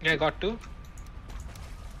 Yeah, I got 2.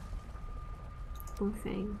 Oh,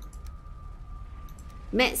 fang.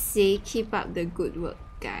 Matt say, keep up the good work,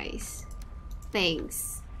 guys.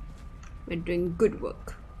 Thanks. We're doing good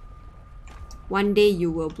work. One day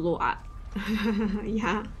you will blow up.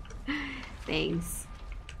 Yeah. Thanks.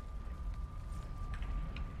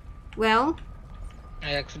 Well.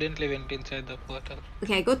 I accidentally went inside the portal.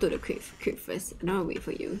 Okay, I go to the crypt first. I don't want to wait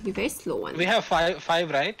for you. You're very slow one. We have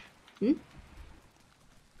five, right? Hmm?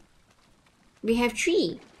 We have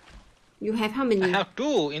 3. You have how many? I have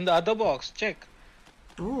 2 in the other box. Check.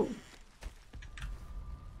 Oh.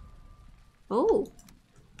 Oh.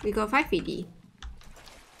 We got 5 already.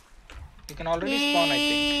 You can already spawn, I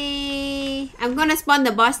think. I'm gonna spawn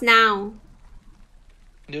the boss now.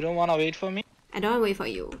 You don't wanna wait for me? I don't wanna wait for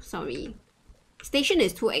you. Sorry. Station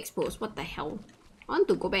is too exposed. What the hell? I want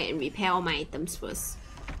to go back and repair all my items first.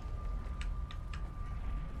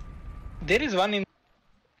 There is one in.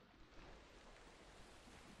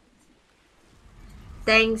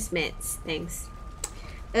 Thanks, Mats. Thanks.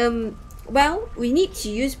 Well, we need to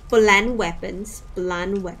use blunt weapons.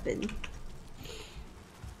 Blunt weapon.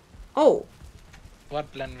 Oh.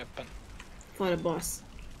 What blunt weapon? For the boss.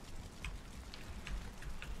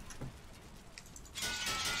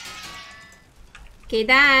 Okay,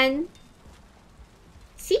 done.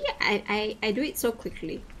 See, I do it so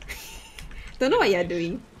quickly. Don't know what you're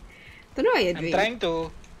doing. Don't know what you're doing. I'm trying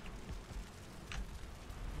to.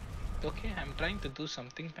 Okay, I'm trying to do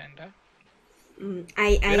something, Panda.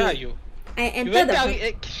 Where are you? I entered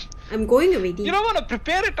the. I'm going already. You don't want to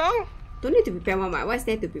prepare it all? Don't need to prepare, Mama. What's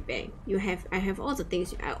there to prepare? I have all the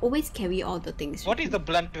things. I always carry all the things. What is the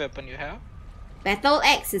blunt weapon you have? Battle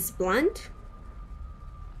axe is blunt.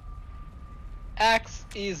 Axe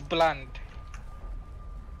is blunt.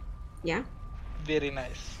 Yeah. Very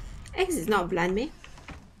nice. Axe is not blunt, man.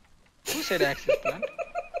 Who said axe is blunt?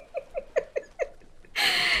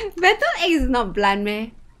 Battle axe is not blunt,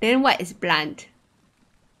 man. Then what is blunt?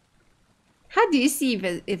 How do you see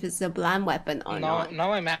if it's a blunt weapon or not?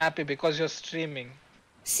 Now I'm happy because you're streaming.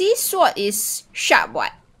 See, sword is sharp,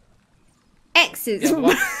 what? X is...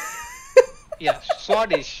 Yeah, yeah,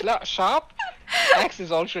 sword is sharp. Axe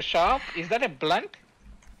is also sharp. Is that a blunt?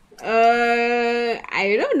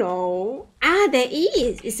 I don't know. Ah, there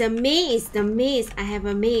is. It's a maze. The maze. I have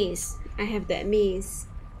a maze. I have that maze.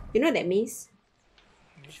 You know that maze?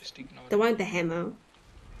 You just ignore The it. one with the hammer.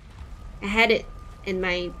 I had it in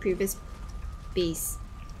my previous base.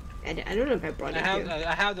 I don't know if I brought it here.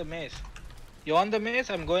 I have the maze. You want the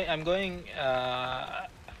maze? I'm going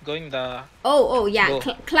the... Oh, yeah. Go.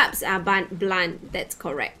 Clubs are blunt. That's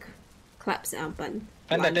correct. Clubs are blunt.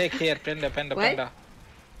 Panda, take here. Panda. What? Panda.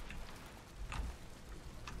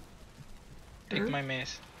 Take my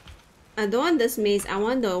maze. I don't want this maze. I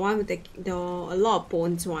want the one with the a lot of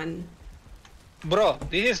bones one. Bro,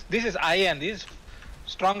 this is iron. This is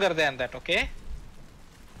stronger than that, okay?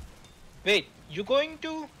 Wait, you going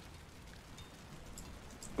to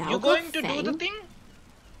do the thing?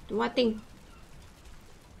 What thing?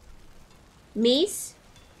 Maze?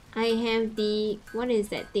 I have the... What is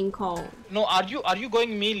that thing called? No, are you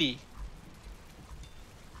going melee?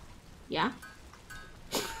 Yeah?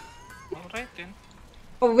 Alright then.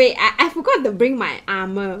 Oh wait, I forgot to bring my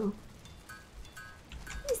armor.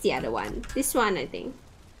 What's the other one? This one, I think.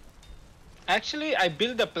 Actually, I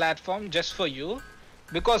built the platform just for you.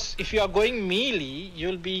 Because if you are going melee,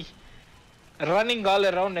 you'll be running all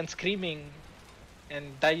around and screaming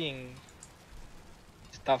and dying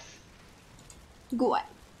stuff. Good.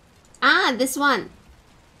 Ah, this one.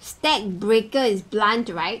 Stack breaker is blunt,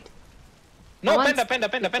 right? No, I want Panda,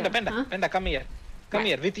 Huh? Panda, come here. Come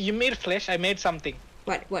here. With Ymir flesh, I made something.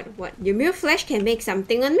 What? Your mere flesh can make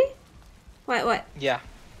something on me? What? Yeah.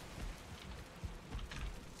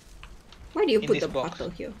 Why do you In put this the box. bottle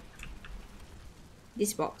here?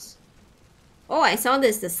 This box. Oh, I saw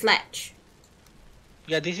this, the sledge.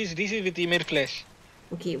 Yeah, this is with Ymir flesh.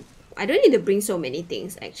 Okay, I don't need to bring so many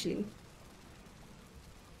things actually.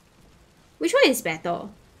 Which one is better?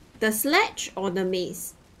 The sledge or the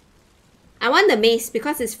mace? I want the mace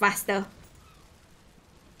because it's faster.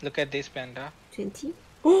 Look at this, Panda. 20?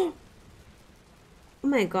 Oh! Oh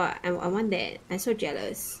my god, I want that. I'm so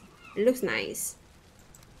jealous. It looks nice.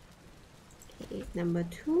 Okay, number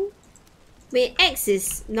 2. Wait, X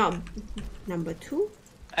is not number 2?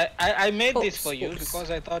 I made this for you Oops. because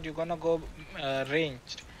I thought you're gonna go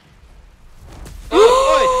ranged.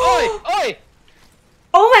 Oi!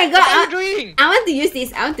 Oh my god! What are you doing? I want to use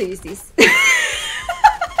this.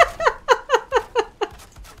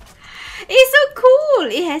 It's so cool.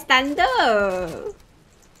 It has thunder.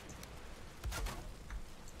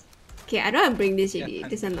 Okay, I don't want to bring this already. Yeah,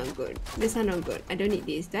 This one not good. I don't need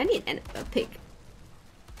this. Do I need a pig?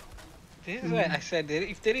 This is why I said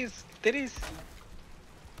if there is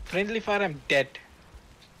friendly fire, I'm dead.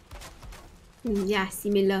 Yeah,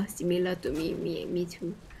 similar to me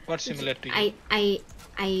too. What's similar to you? I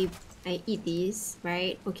eat these,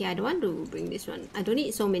 right? Okay, I don't want to bring this one. I don't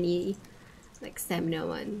need so many like stamina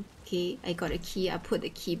one. Okay, I got a key. I put the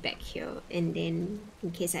key back here, and then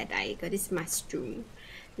in case I die, I got this mushroom.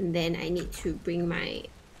 And then I need to bring my...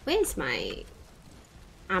 Where's my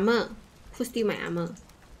armor? Who steal my armor?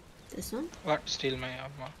 This one? What? Steal my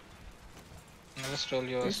armor? Never stole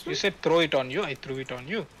yours. This You one? said throw it on you. I threw it on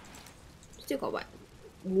you. Still got what?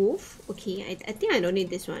 Wolf? Okay, I think I don't need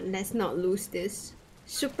this one. Let's not lose this.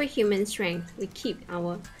 Superhuman strength. We keep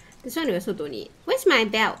our... This one we also don't need. Where's my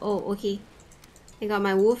belt? Oh, okay. I got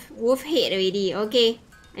my wolf head already. Okay.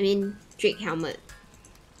 I mean, Drake helmet.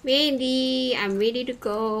 Ready. I'm ready to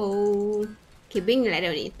go. Okay, bring the ladder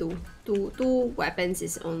only. Two weapons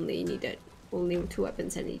is only needed. Only 2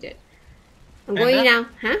 weapons are needed. I'm going now.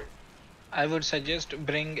 Huh? I would suggest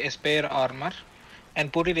bring a spare armor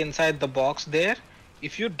and put it inside the box there.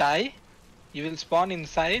 If you die, you will spawn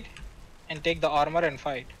inside and take the armor and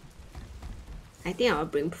fight. I think I'll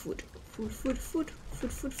bring food. Food.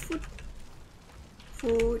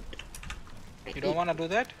 You don't want to do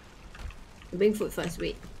that? Bring food first,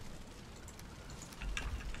 wait.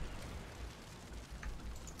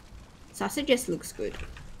 Sausages looks good.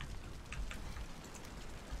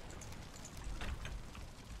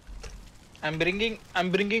 I'm bringing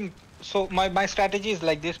so my strategy is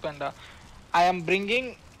like this, Panda. I am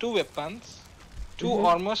bringing 2 weapons, 2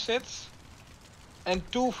 armor sets and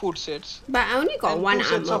 2 food sets. But I only got and 1 2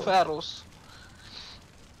 sets armor. of arrows.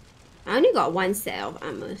 I only got 1 set of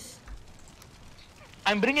armors.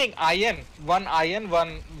 I'm bringing iron,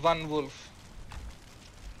 one wolf.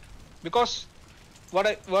 Because what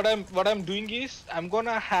I'm doing is I'm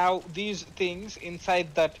gonna have these things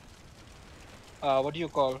inside that what do you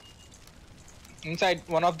call? Inside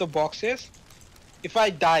one of the boxes. If I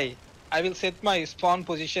die, I will set my spawn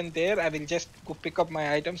position there. I will just go pick up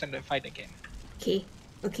my items and fight again. Okay.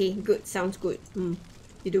 Okay, good. Sounds good.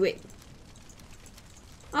 You do it.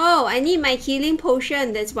 Oh, I need my healing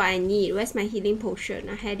potion. That's what I need. Where's my healing potion?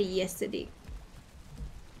 I had it yesterday.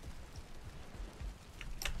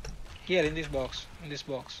 Here in this box. In this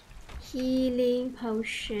box. Healing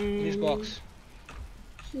potion. In this box.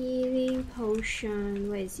 Healing potion.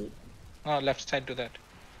 Where is it? Oh, left side to that.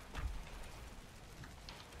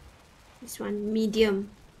 This one,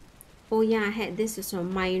 medium. Oh yeah, I had this as a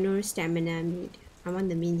minor stamina meat. I want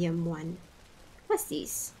the medium one. What's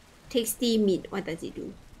this? Tasty meat. What does it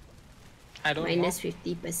do? I don't Minus know.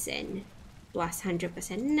 50%. Plus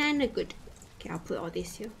 100%. None good. Okay, I'll put all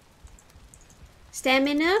this here.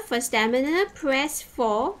 Stamina. For stamina, press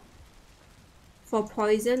 4. For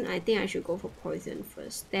poison, I think I should go for poison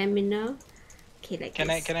first. Stamina. Okay, like Can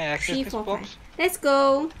this. I access 3, this 4, box? 5. Let's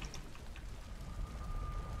go.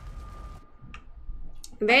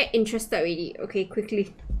 I'm very interested already. Okay,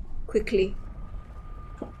 quickly. Quickly.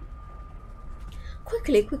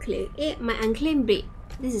 Eh, my unclaimed blade.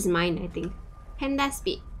 This is mine, I think. Panda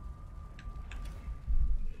speed.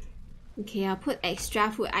 Okay, I'll put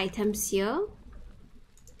extra food items here.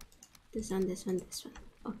 This one.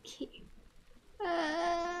 Okay.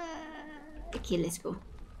 Okay, let's go.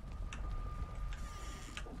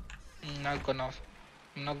 I'm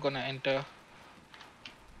not gonna enter.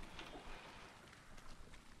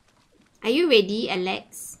 Are you ready,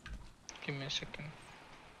 Alex? Give me a second.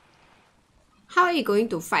 How are you going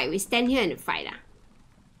to fight? We stand here and fight, ah?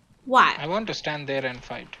 What? I want to stand there and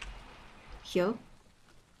fight. Here?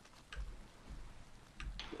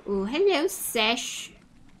 Oh, hello, Sash.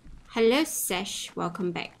 Hello, Sash.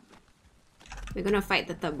 Welcome back. We're gonna fight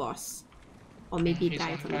the third boss. Or maybe He's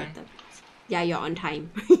die on from the time. third boss. Yeah, you're on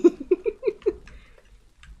time.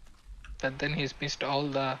 But then he's missed all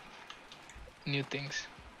the new things.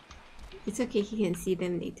 It's okay, he can see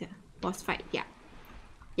them later. Boss fight, yeah.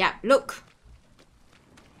 Yeah, look.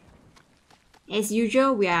 As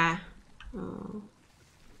usual, we are... Oh.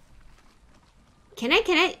 Can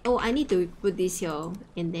I... Oh, I need to put this here.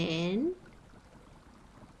 And then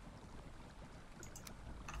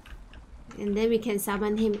we can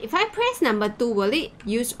summon him. If I press number 2, will it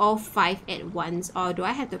use all 5 at once? Or do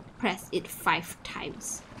I have to press it 5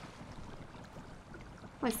 times?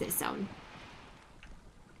 What's that sound?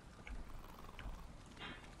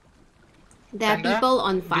 There are Panda, people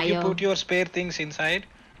on fire. Did you put your spare things inside?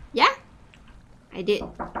 Yeah, I did.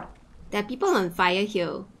 There are people on fire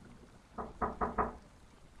here.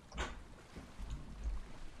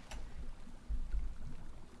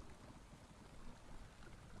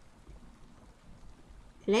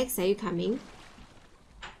 Alex, are you coming?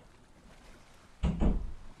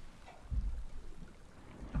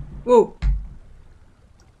 Whoa!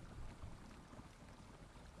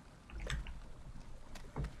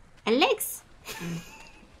 Alex?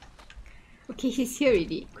 Okay, he's here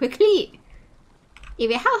already. Quickly! Eh,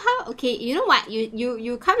 wait, how? Okay, you know what?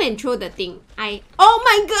 You come and throw the thing. Oh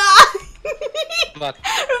my god! What?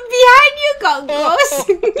 Behind you got ghosts!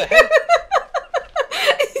 What the hell?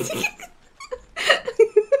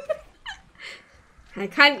 I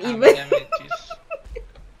can't even. Damages.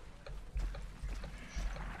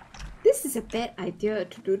 This is a bad idea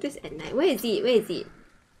to do this at night. Where is it? Where is it?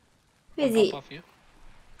 Where is On it? top of you.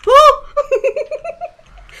 Oh!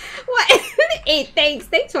 What? Hey, thanks.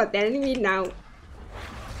 Thanks for telling me now.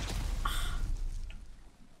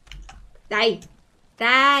 Die.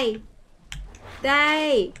 Die.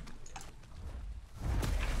 Die.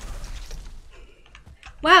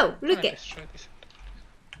 Wow, look at. Destroy this.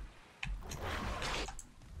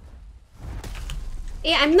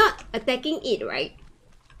 Hey, I'm not attacking it, right?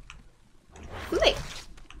 Look.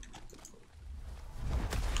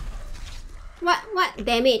 What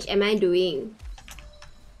damage am I doing?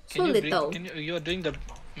 So little. You're doing the...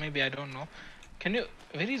 Maybe, I don't know. Can you...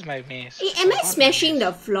 Where is my mace? Hey, am I smashing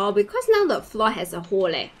the floor? Because now the floor has a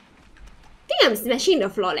hole, eh. I think I'm smashing the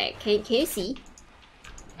floor, eh. Can you see?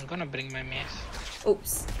 I'm gonna bring my mace.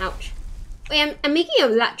 Oops. Ouch. Wait, I'm making a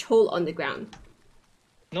large hole on the ground.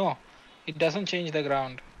 No, it doesn't change the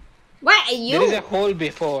ground. Why are you? There is a hole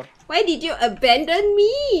before. Why did you abandon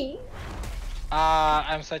me?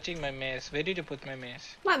 I'm searching my mace. Where did you put my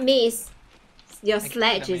mace? What mace? Your gave you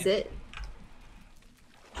sledge, the is mace. it?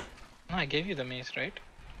 No, I gave you the mace, right?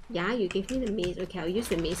 Yeah, you gave me the mace. Okay, I'll use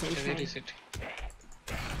the mace and So try. where is it?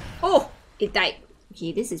 Oh! It died.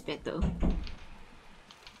 Okay, this is better.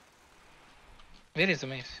 Where is the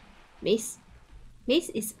mace? Mace? Mace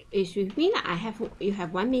is with me. You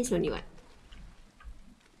have one mace only, what?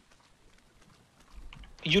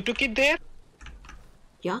 You took it there?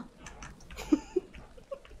 Yeah.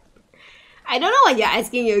 I don't know what you're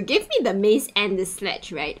asking. You give me the mace and the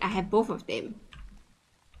sledge, right? I have both of them.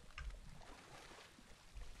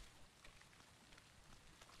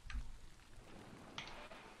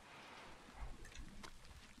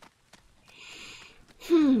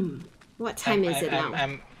 What time is it now?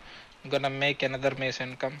 I'm gonna make another mace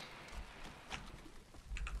and come.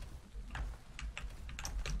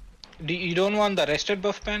 You don't want the rested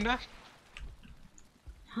buff, Panda?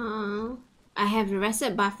 Huh? I have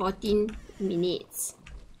rested by 14 minutes.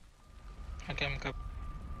 Okay, I'm coming.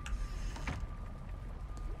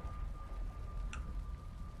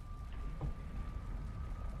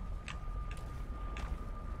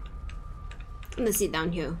 I'm gonna sit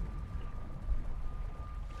down here.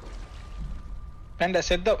 Panda,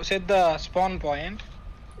 set the spawn point.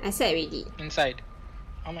 I said already. Inside.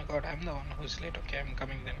 Oh my god, I'm the one who's late. Okay, I'm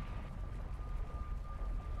coming then.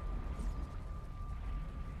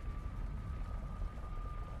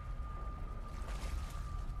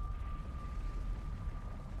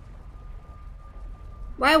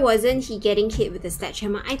 Why wasn't he getting hit with the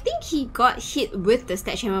sledgehammer? I think he got hit with the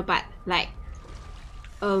sledgehammer, but like,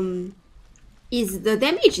 the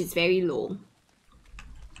damage is very low.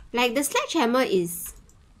 Like the sledgehammer is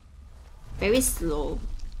very slow.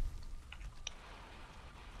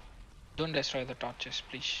 Don't destroy the torches,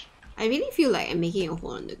 please. I really feel like I'm making a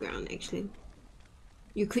hole on the ground actually.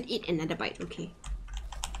 You could eat another bite, okay.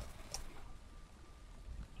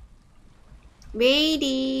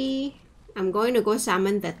 Ready. I'm going to go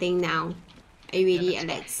summon the thing now. Are you ready,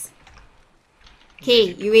 Alex?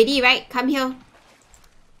 Okay, you ready, right? Come here.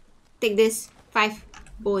 Take this 5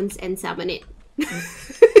 bones and summon it.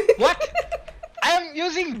 What? I am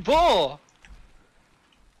using bow.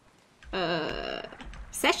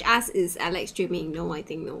 Sash asks, is Alex streaming? No, I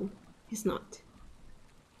think no. He's not.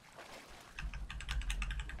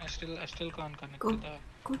 I still can't connect Go, to the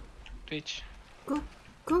go, Twitch. go,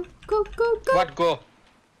 go, go, go, go. What go?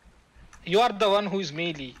 You are the one who's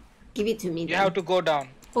melee. Give it to me. You have to go down.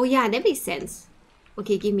 Oh yeah, that makes sense.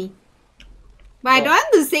 Okay, give me. But I Go. don't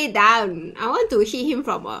want to stay down. I want to hit him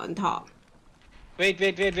from on top. Wait.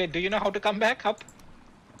 Do you know how to come back up?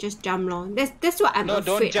 Just jump lor. That's what I'm No,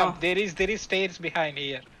 afraid don't jump. of. There is stairs behind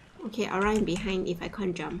here. Okay, I'll run behind if I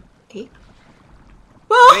can't jump. Okay.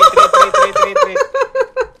 Wait.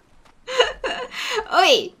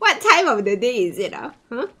 Wait, what time of the day is it? Huh?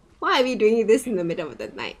 Why are we doing this in the middle of the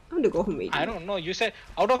night? I want to go home already. I don't know. You said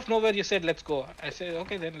out of nowhere. You said let's go. I said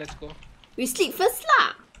okay, then let's go. We sleep first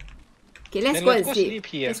lah. Okay, let's Then go let's and go sleep. sleep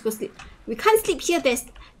here. Let's go sleep. We can't sleep here.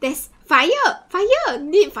 There's fire. Fire.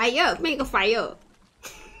 Need fire. Make a fire.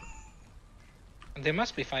 There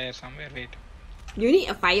must be fire somewhere. Wait. You need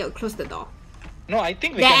a fire. Close the door. No, I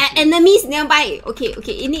think we There can are sleep. enemies nearby. Okay.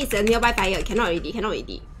 It needs a nearby fire. Cannot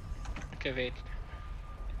already. Okay, wait.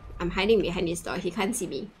 I'm hiding behind this door. He can't see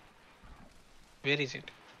me. Where is it?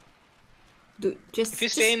 Dude, If you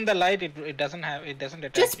stay in the light, it doesn't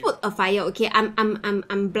attack just you. put a fire. Okay,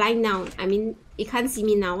 I'm blind now. I mean, you can't see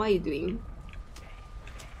me now. What are you doing?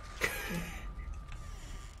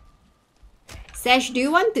 Sash, do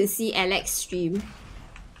you want to see Alex stream?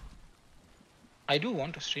 I do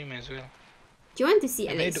want to stream as well. Do you want to see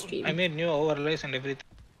Alex stream? I made new overlays and everything.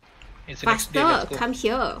 It's the next day. Faster, Let's go. come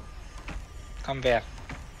here. Come where?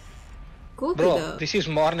 Go Bro, to the this is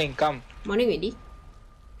morning. Come. morning ready.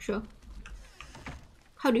 Sure.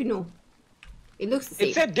 How do you know? It looks the same.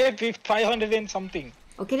 It said day 500 and something.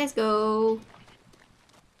 Okay, let's go.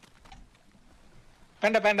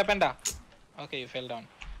 Panda. Okay, you fell down.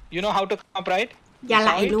 You know how to come up, right? Yeah, You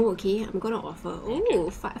like saw I it? know. Okay, I'm gonna offer. Oh,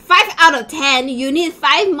 5 out of 10. You need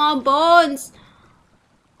 5 more bones.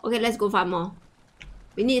 Okay, let's go 5 more.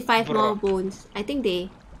 We need 5 Bro. more bones. I think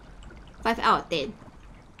 5 out of 10.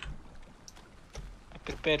 I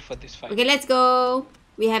prepared for this fight. Okay, let's go.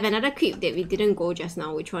 We have another creep that we didn't go just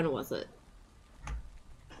now. Which one was it?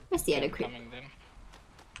 Where's the other I'm creep? coming then.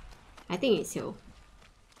 I think it's here.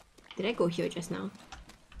 Did I go here just now?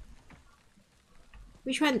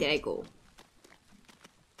 Which one did I go?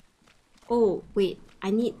 Oh, wait. I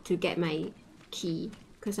need to get my key.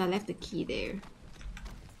 Because I left the key there.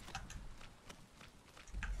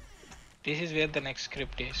 This is where the next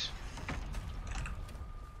script is.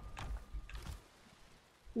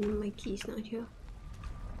 My key's not here.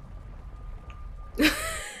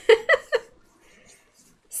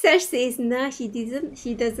 Sash says, nah, he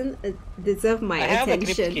doesn't deserve my I have the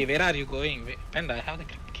attention. crypt key. Where are you going? Wait, Panda, I have the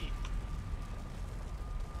crypt key.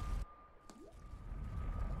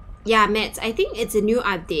 Yeah, Matt, I think it's a new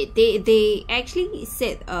update. They actually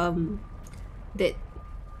said that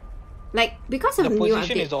like because of The the new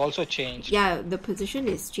position update. is also changed. Yeah, the position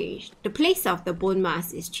is changed. The place of the bone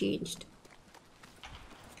mass is changed.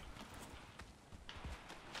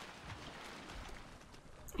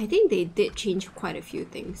 I think they did change quite a few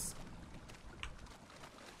things.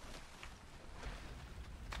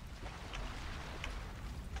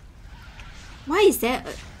 Why is there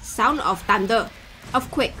a sound of thunder?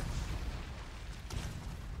 Earthquake.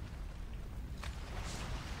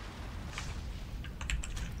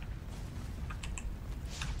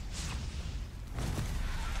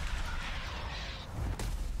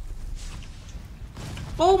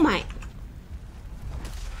 Oh my.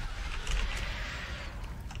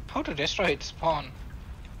 How to destroy its spawn?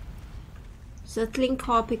 Circling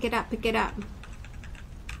core, pick it up, pick it up.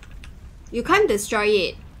 You can't destroy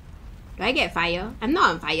it. Do I get fire? I'm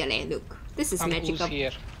not on fire, leh. Look. This is magical.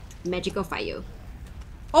 Here. Magical fire.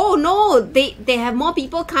 Oh no! They have more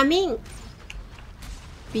people coming.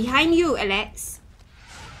 Behind you, Alex.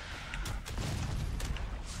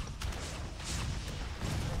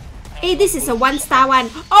 Hey, this is a 1-star one.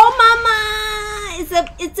 Oh mama!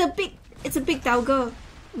 It's a big dogger.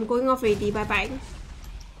 I'm going off already. Bye bye.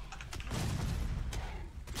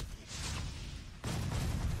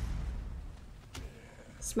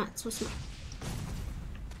 Smart, so smart.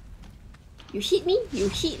 You hit me? You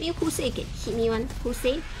hit me? Who say you can hit me one? Who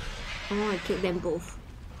say? Oh, I killed them both.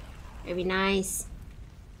 Very nice.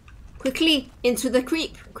 Quickly, into the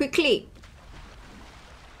creep. Quickly.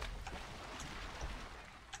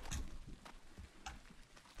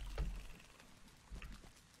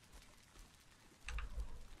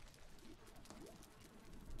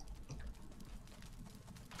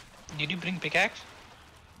 Did you bring pickaxe?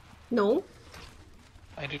 No.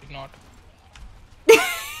 I did not.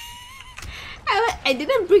 I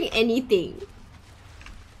didn't bring anything.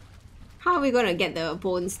 How are we gonna get the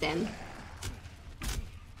bones then?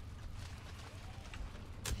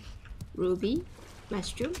 Ruby,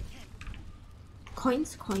 mushroom,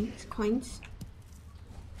 coins, coins, coins.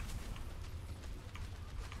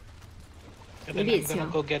 And Maybe then it's I'm gonna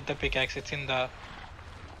here. go get the pickaxe. It's in the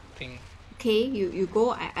thing. Okay, you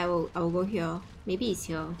go. I will go here. Maybe it's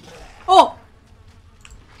here. Oh!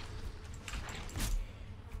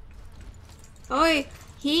 Oi!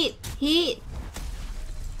 Hit! Hit!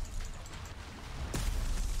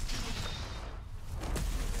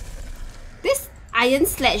 This iron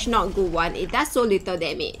sledge not good one. It does so little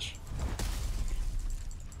damage.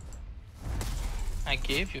 I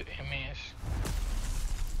gave you MS.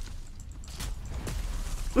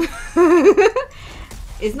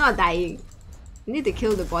 It's not dying. You need to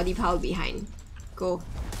kill the body pile behind. Go.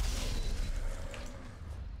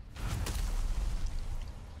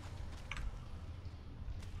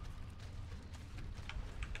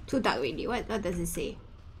 Too dark already. What does it say?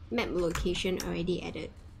 Map location already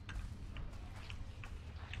added.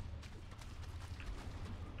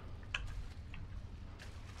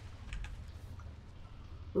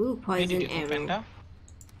 Ooh, Where poison did you go, arrow. Panda?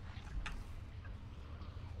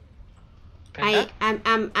 Panda?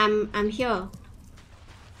 I'm here.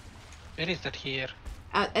 Where is that here?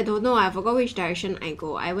 I don't know. I forgot which direction I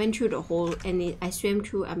go. I went through the hole and I swam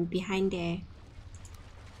through. I'm behind there.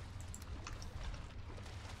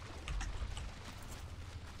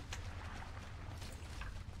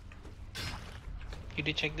 Did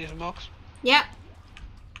you check this box? Yep.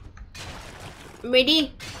 I'm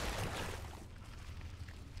ready.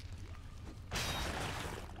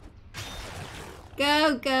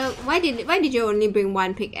 Go, go. Why did you only bring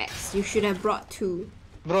one pickaxe? You should have brought two.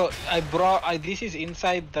 Bro, this is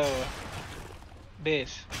inside the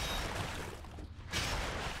base.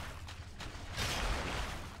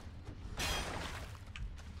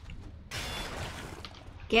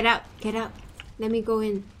 Get out, get out. Let me go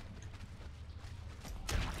in.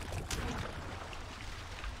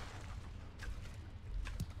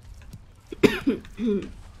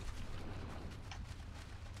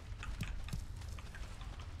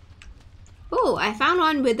 Oh, I found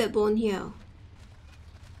one withered bone here.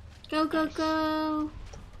 Go, go, go.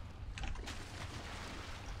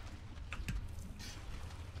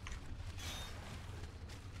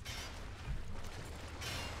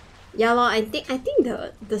 Yeah, well, I think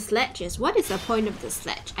the sledge is. What is the point of the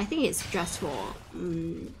sledge? I think it's just for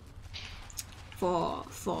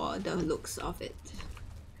the looks of it.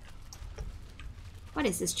 What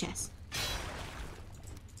is this chest?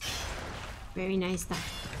 Very nice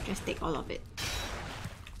stuff. Just take all of it.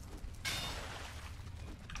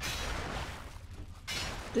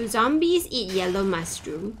 Do zombies eat yellow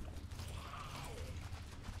mushroom?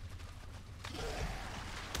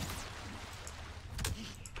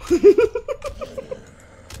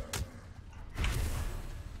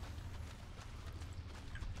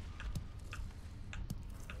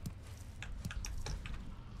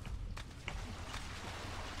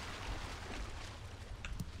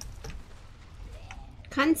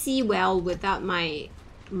 Can't see well without my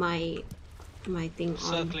thing on.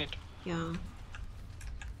 Circle it. Yeah.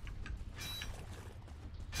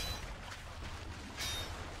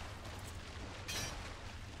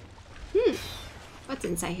 What's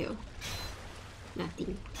inside here?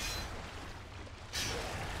 Nothing.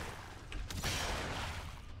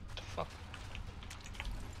 What the fuck?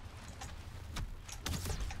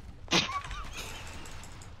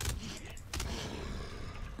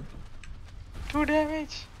 2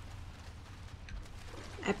 damage.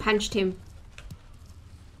 I punched him.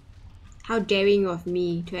 How daring of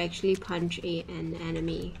me to actually punch an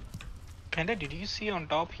enemy. Panda, did you see on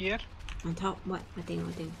top here? On top? What? What thing?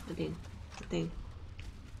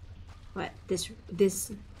 What?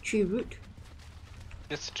 This tree root?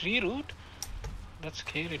 This tree root? That's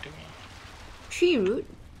scary to me. Tree root?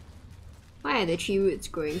 Why are the tree roots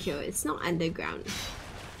growing here? It's not underground.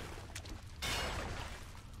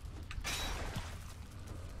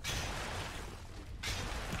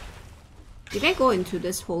 Did I go into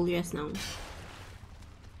this hole just now?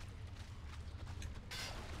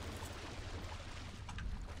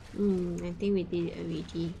 I think we did it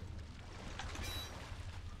already.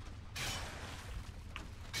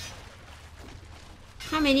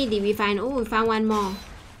 How many did we find? Oh, we found one more.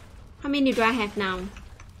 How many do I have now?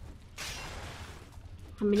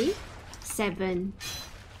 How many? 7.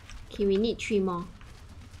 Okay, we need 3 more.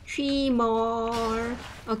 3 more.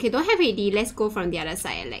 Okay, don't have AD. Let's go from the other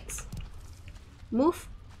side, Alex. Move.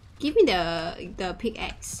 Give me the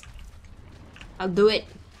pickaxe. I'll do it.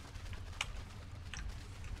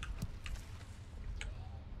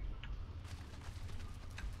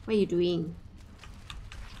 What are you doing?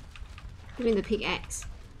 Give me the pickaxe.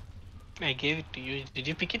 I gave it to you. Did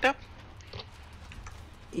you pick it up?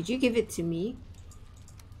 Did you give it to me?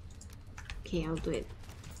 Okay, I'll do it.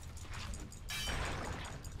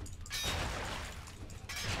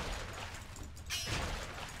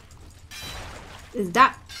 It's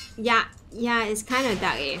dark. Yeah, it's kind of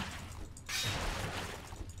dark eh.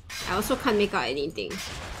 I also can't make out anything.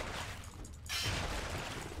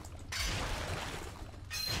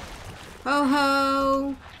 Ho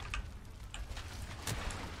ho!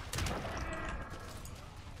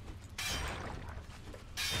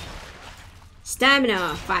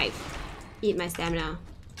 Stamina 5. Eat my stamina.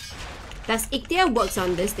 Does Ichthia works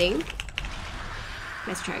on this thing?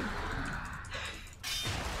 Let's try.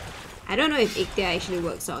 I don't know if Ichthia actually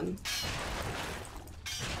works on.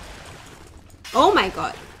 Oh my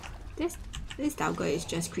god! This Dalga is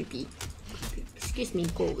just creepy. Excuse me,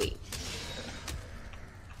 go away.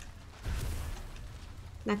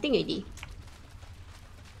 Nothing already.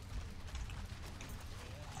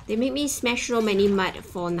 They make me smash so many mud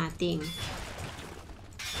for nothing.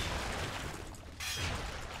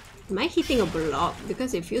 Am I hitting a block?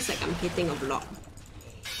 Because it feels like I'm hitting a block.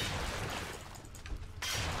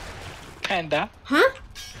 Panda? Huh?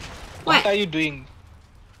 What are you doing?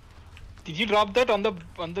 Did you drop that on the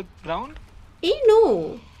ground?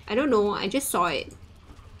 No. I don't know. I just saw it.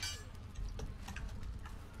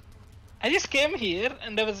 I just came here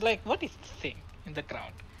and I was like, what is this thing in the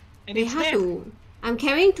ground? And We it's have there. to. I'm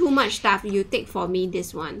carrying too much stuff. You take for me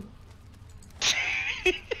this one.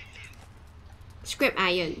 Scrap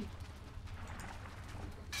iron.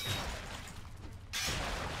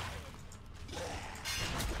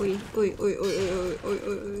 Oi.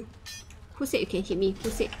 Who said you can hit me? Who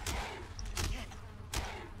said?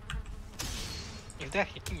 If they're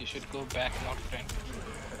hitting, you should go back, not front.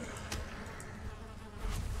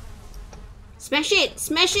 Smash it!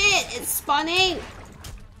 Smash it! It's spawning!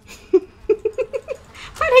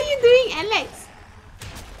 What are you doing, Alex?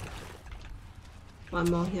 One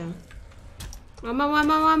more here. One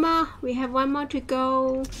more. We have one more to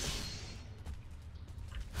go.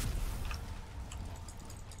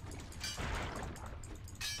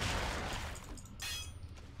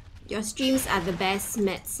 Your streams are the best,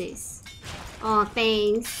 Matt says. Oh,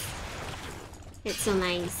 thanks. It's so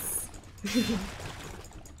nice.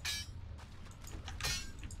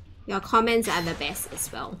 Your comments are the best as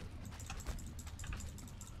well.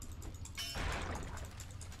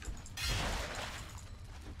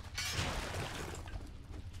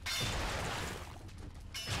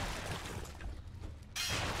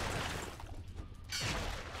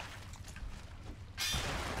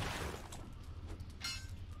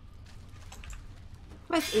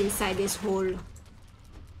 What's inside this hole?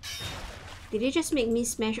 Did it just make me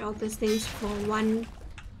smash all those things for one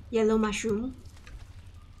yellow mushroom?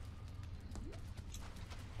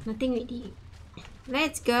 Nothing really.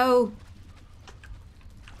 Let's go!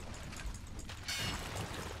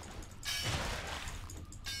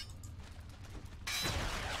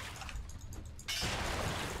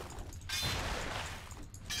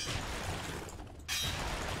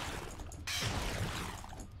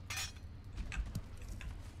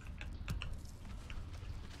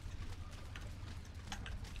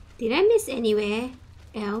 Did I miss anywhere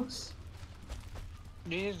else?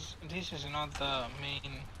 This is not the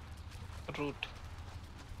main route.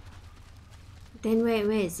 Then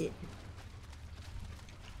where is it?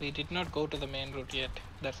 We did not go to the main route yet.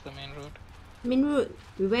 That's the main route. Main route.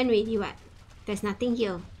 We went already, what? There's nothing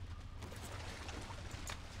here.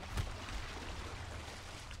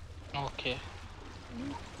 Okay.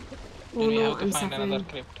 Oh we no, have to I'm find suffering. another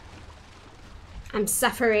crypt. I'm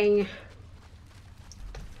suffering.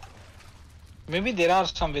 Maybe there are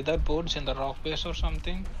some withered boards in the rock base or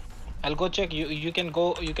something. I'll go check. You can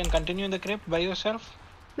go. You can continue in the crypt by yourself.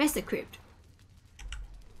 Where's the crypt?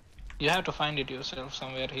 You have to find it yourself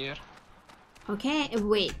somewhere here. Okay,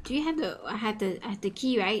 wait. Do you have the? I have the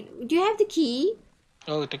key, right? Do you have the key?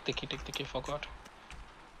 Oh, take the key. Take the key. Forgot.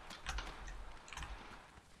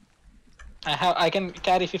 I can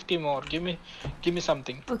carry 50 more. Give me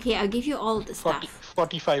something. Okay, I'll give you all the 40, stuff.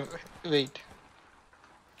 45. Wait.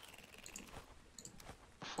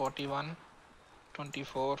 41,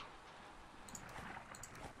 24.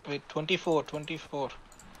 Wait, 24.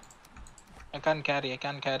 I can't carry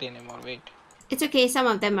anymore. Wait. It's okay. Some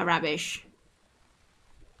of them are rubbish.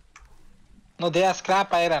 No, they are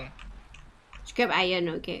scrap iron. Scrap iron.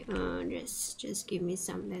 Okay. Just give me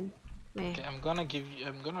some then. Where? Okay, I'm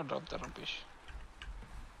gonna drop the rubbish.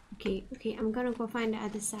 Okay. I'm gonna go find the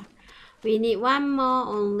other stuff. We need one more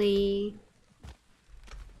only.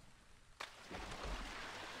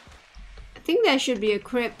 I think there should be a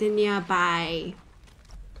crypt nearby.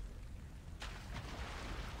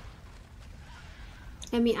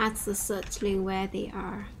 Let me ask the searchling where they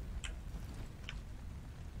are.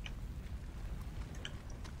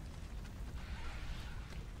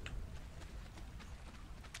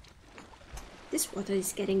 This water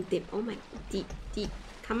is getting deep. Oh my, deep.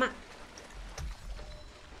 Come up.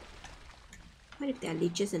 What if there are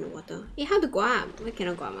leeches in the water? Hey, how to go up? Why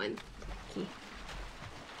cannot go up one? Okay.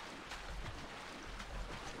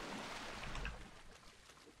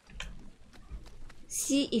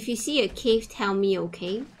 See, if you see a cave, tell me,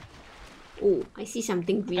 okay? Oh, I see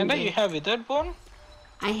something green Panda, there. you have withered bone?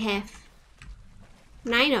 I have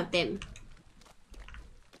 9 of them.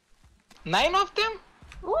 9 of them?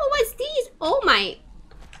 Oh, what's these? Oh my.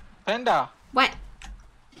 Panda, What?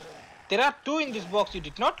 there are 2 in this box you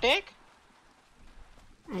did not take?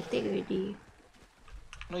 I take already.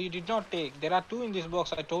 No, you did not take. There are 2 in this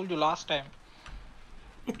box. I told you last time.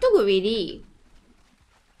 I took already.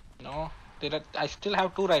 No, I still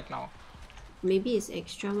have 2 right now. Maybe it's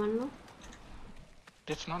extra one, no?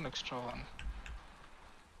 It's not extra one.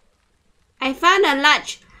 I found a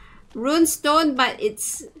large rune stone, but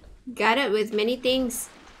it's guarded with many things.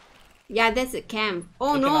 Yeah, that's a camp.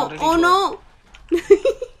 Oh You can no! already Oh go. no!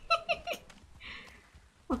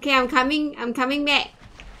 Okay, I'm coming back.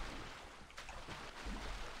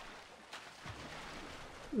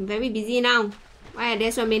 I'm very busy now. Why are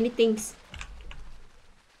there so many things?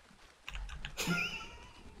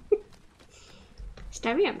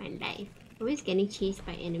 Story of my life. Always getting chased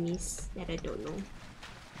by enemies that I don't know.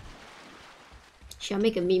 Shall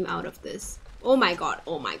make a meme out of this. Oh my god,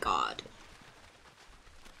 oh my god.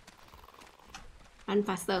 Run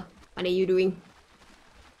faster. What are you doing?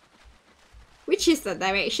 Which is the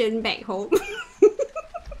direction back home?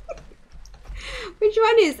 Which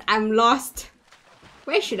one is I'm lost?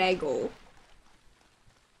 Where should I go?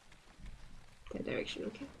 That direction,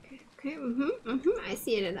 okay. I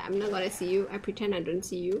see it. I'm not gonna see you. I pretend I don't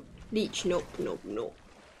see you. Leech, nope.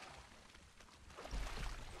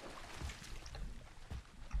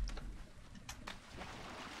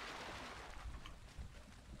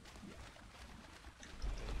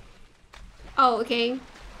 Oh, okay.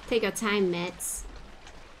 Take your time, Mats.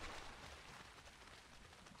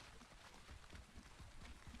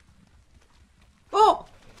 Oh!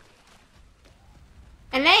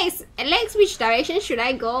 Alex, which direction should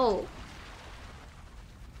I go?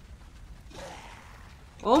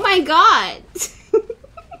 Oh my god!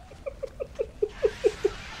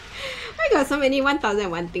 I got so many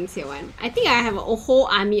 1001 things here, one. I think I have a whole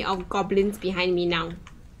army of goblins behind me now.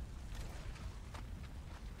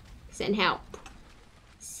 Send help.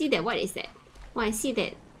 See that? What is that? Oh, I see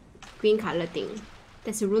that green color thing.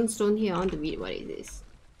 There's a rune stone here. I want to read what is this.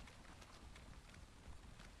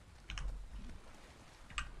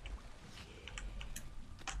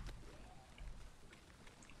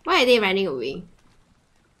 Why are they running away?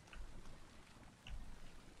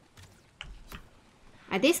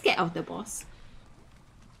 Are they scared of the boss?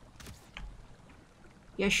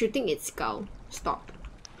 You're shooting its skull. Stop.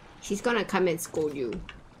 She's gonna come and scold you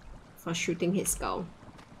for shooting his skull.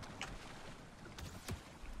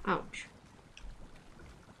 Ouch.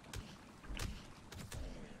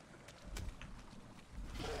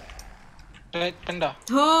 Panda.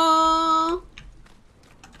 Oh!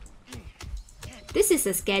 This is a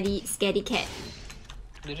scaredy cat.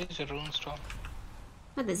 There is a rune storm.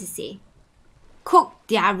 What does it say? Cook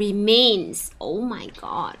their remains. Oh my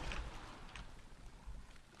god.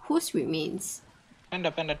 Whose remains?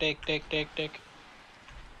 Panda, take.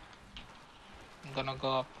 I'm gonna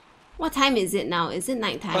go up. What time is it now? Is it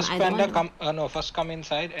nighttime? First, I Panda, don't wanna... first come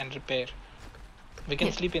inside and repair. We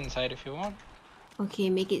can sleep inside if you want. Okay,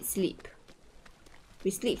 make it sleep.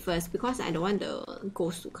 We sleep first because I don't want the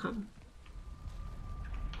ghost to come.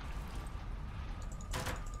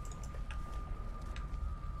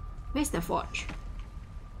 Where's the forge?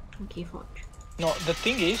 Okay, forge. No, the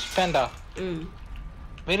thing is, Panda.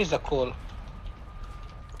 Where is the coal?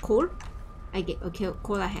 Coal? I get okay.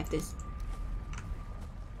 Coal. I have this.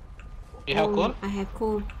 You have coal? I have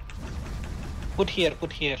coal. Put here.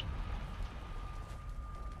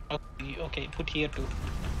 Okay, put here too.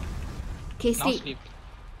 Okay, Now sleep. sleep.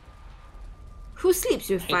 Who sleeps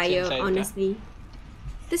with It's fire? inside, Honestly,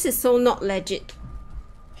 this is so not legit.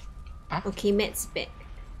 Huh? Okay, Matt's back.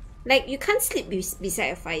 Like you can't sleep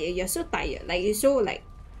beside a fire. You're so tired. Like you're so like,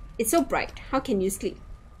 it's so bright. How can you sleep?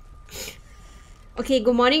 Okay,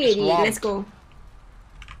 good morning, lady. Let's go.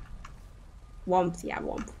 Warmth, yeah,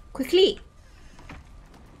 warmth. Quickly.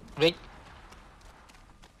 Wait.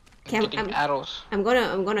 Okay, I'm arrows. I'm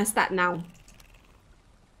gonna start now.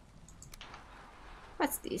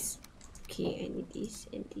 What's this? Okay, I need these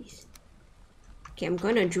and these. Okay, I'm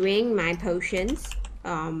gonna drink my potions.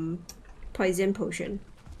 Poison potion.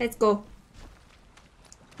 Let's go.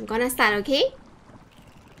 I'm gonna start, okay?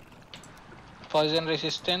 Poison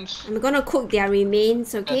resistance. I'm gonna cook their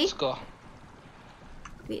remains, okay? Let's go.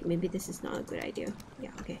 Wait, maybe this is not a good idea.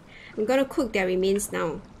 Yeah, okay. I'm gonna cook their remains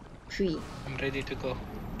now. 3. I'm ready to go.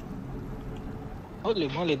 Holy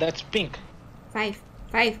moly, that's pink. 5.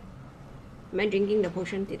 Am I drinking the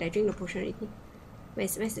potion? Did I drink the potion already?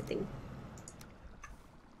 Where's the thing?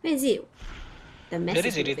 Where is it? The mess. Where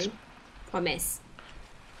is it? It's... What mess?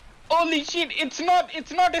 Holy shit! It's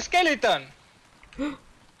not a skeleton.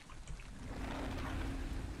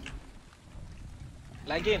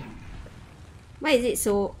 Like in. Why is it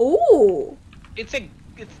so? Oh! It's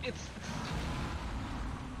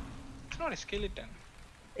not a skeleton.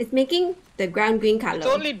 It's making the ground green color. It's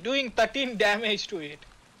only doing 13 damage to it.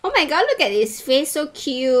 Oh my god! Look at his face, so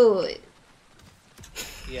cute.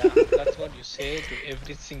 Yeah, that's what you say to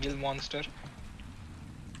every single monster.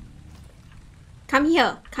 Come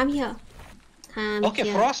here.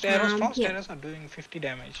 Okay, frost arrows here. are doing 50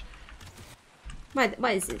 damage.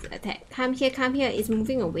 What is this attack? Come here. It's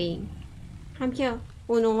moving away. Come here.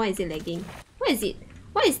 Oh no, why is it lagging? What is it?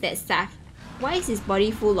 What is that stuff? Why is his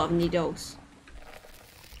body full of needles?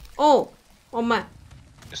 Oh my.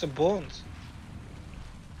 It's a bones.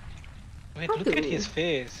 Wait, look at his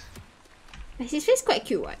face. His face quite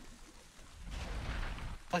cute, what?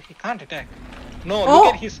 Oh, he can't attack. No,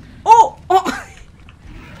 look at his... Oh!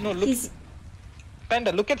 No, look...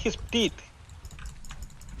 Panda, look at his teeth.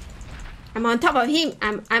 I'm on top of him.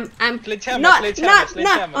 I'm Sledgehammer.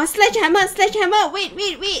 Oh, sledgehammer.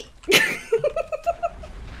 Wait.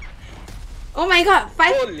 Oh my god,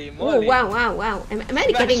 5. Holy moly. Oh, wow. Am I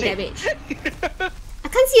getting damage? I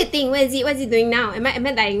can't see a thing. What's he doing now? Am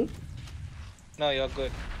I dying? No, you're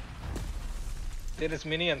good. There is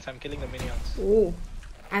minions. I'm killing the minions. Oh,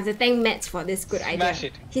 I have to thank Matt for this good idea. Smash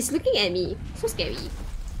it. He's looking at me. So scary.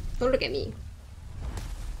 Don't look at me.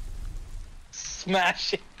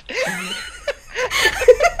 Smash it.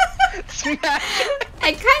 Smash it.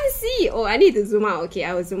 I can't see. Oh, I need to zoom out. Okay,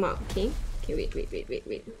 I will zoom out. Okay, wait.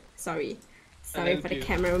 Sorry for the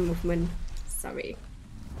camera movement. Sorry.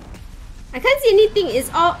 I can't see anything. It's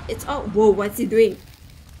all. Whoa, what's he doing?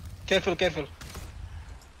 Careful.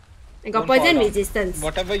 I got Don't poison resistance.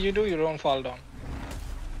 Whatever you do, you don't fall down.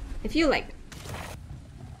 I feel like.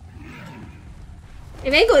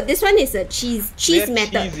 Very good. This one is a cheese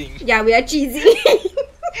method. Cheesing. Yeah, we are cheesing.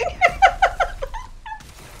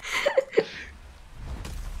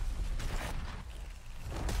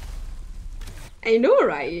 I know,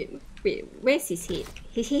 right? Wait, where's his head?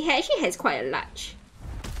 His head actually has quite a large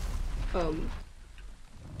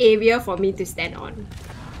area for me to stand on.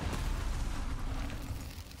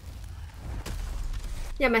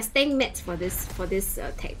 Yeah, must thank Matt for this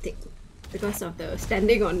tactic because of the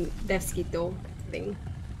standing on Death Skittle thing.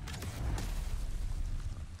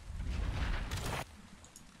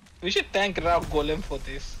 We should thank Rock Golem for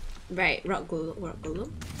this. Right, Rock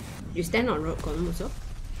Golem. You stand on Rock Golem also?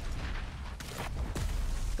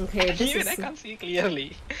 Okay, this Even is... I can't see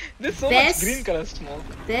clearly. There's so much green color smoke.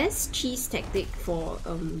 Best cheese tactic for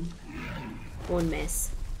bone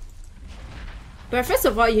mess. But first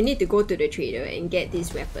of all, you need to go to the trader and get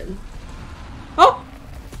this weapon. Oh!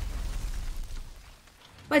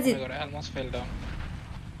 What's Oh it? my god, I almost fell down.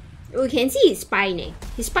 We can see his spine, eh?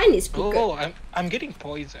 His spine is crooked. Oh, I'm getting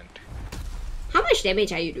poisoned. How much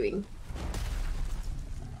damage are you doing?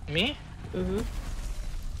 Me? Mm-hmm.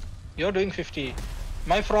 You're doing 50.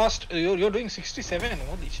 My frost, you're doing 67.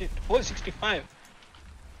 Holy shit. Holy 65.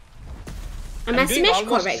 I I'm must doing smash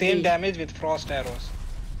almost correctly. same damage with frost arrows.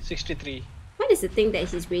 63. What is the thing that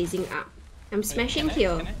he's raising up? I'm smashing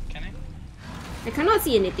here. Can I? I cannot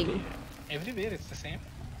see anything. Everywhere it's the same.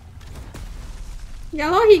 Yeah,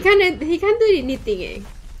 lor, he can't do anything, eh?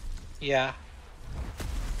 Yeah.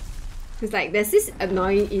 It's like there's this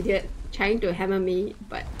annoying idiot trying to hammer me,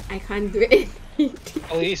 but I can't do anything.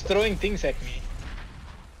 Oh, he's throwing things at me.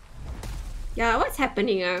 Yeah, what's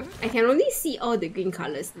happening? I can only see all the green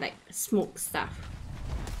colors, like smoke stuff.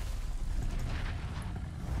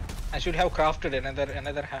 I should have crafted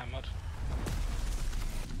another hammer.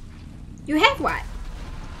 You have what?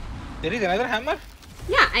 There is another hammer?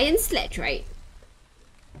 Yeah, iron sledge, right?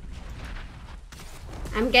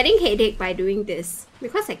 I'm getting headache by doing this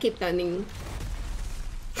because I keep turning.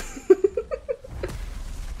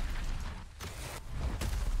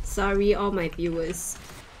 Sorry, all my viewers.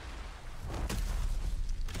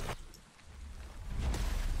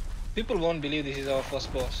 People won't believe this is our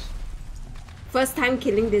first boss. First time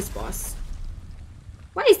killing this boss.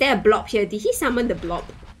 Why is there a blob here? Did he summon the blob?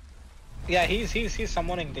 Yeah, he's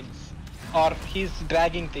summoning things. Or he's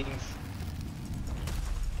dragging things.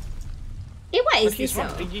 Eh, what is But he's this?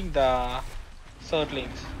 not bringing the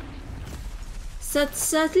surtlings.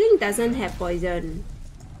 Surtling doesn't have poison.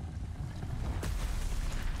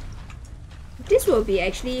 This will be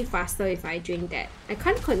actually faster if I drink that. I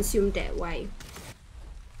can't consume that, why?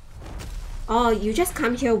 Oh, you just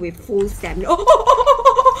come here with full stamina.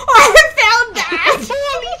 Oh, I felt that!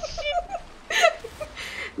 Holy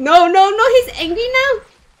shit! No, he's angry now.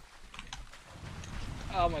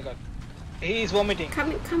 Oh my god. He is vomiting.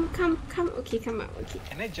 Come. Okay, come out. Okay.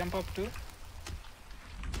 Can I jump up too?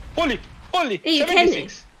 Holy! Hey, you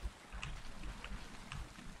 76!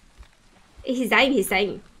 Hey, he's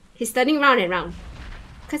dying. He's turning round and round.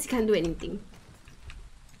 Because he can't do anything.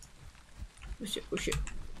 Oh shit.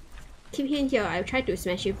 Keep him here. I'll try to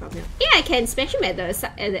smash him from here. Yeah, I can smash him at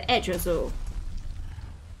the edge also.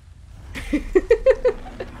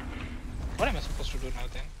 What am I supposed to do now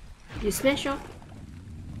then? You smash off.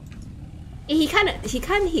 He can't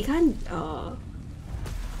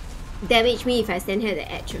damage me if I stand here at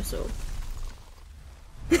the edge also.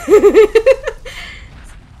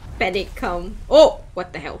 Panic come. Oh,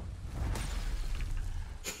 what the hell?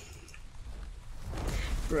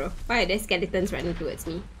 Bro, why are there skeletons running towards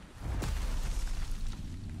me?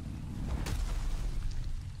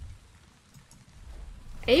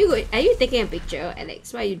 Are you taking a picture,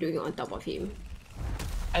 Alex? Why are you doing it on top of him?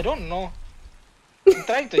 I don't know. I'm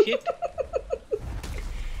trying to hit.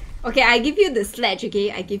 Okay, I give you the sledge,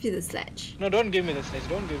 okay? I give you the sledge. No, don't give me the sledge.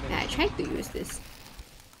 Don't give me Yeah, I the tried to use this.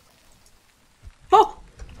 Oh!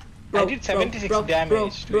 I did 76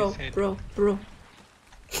 damage to his head. Bro.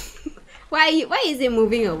 Why is it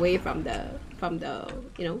moving away from the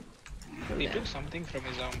you know? He took something from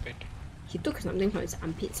his armpit. He took something from his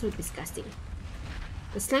armpit, so disgusting.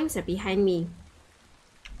 The slimes are behind me.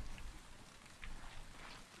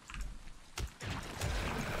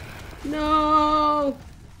 No!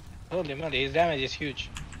 Holy moly, his damage is huge.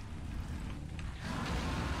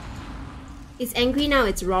 It's angry now,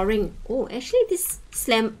 it's roaring. Oh, actually this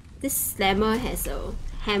slammer has a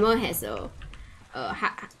hammer has a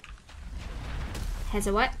has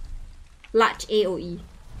a what? Large AoE.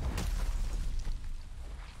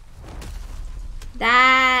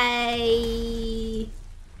 Die!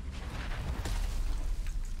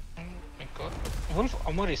 Oh my god. Wolf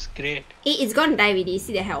armor is great. It's gonna die already.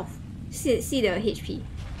 See the health. See the HP.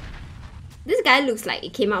 This guy looks like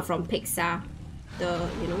it came out from Pixar. The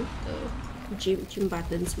Jim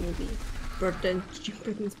Burton's movie. Jim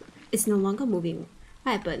Burton's. It's no longer moving.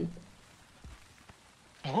 What happened?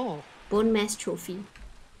 Oh. Bone mass trophy.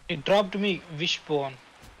 It dropped me wishbone.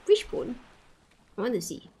 Wishbone? I want to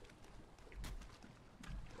see.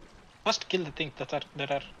 First kill the things that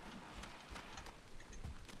are.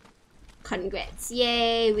 Congrats.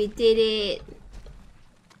 Yay, we did it.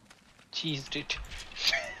 Cheesed it.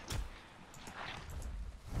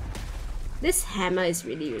 This hammer is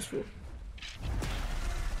really useful.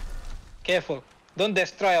 Careful. Don't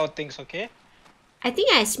destroy our things, okay? I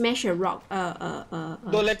think I smashed a rock.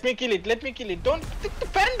 No, let me kill it. Don't take the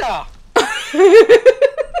panda!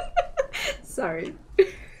 Sorry.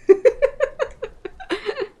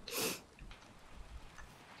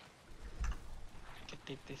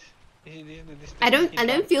 I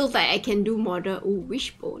don't feel like I can do model. Oh,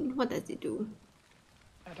 wishbone. What does it do?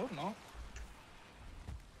 I don't know.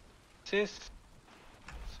 It says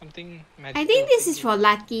something magical. I think this is for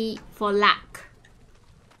luck.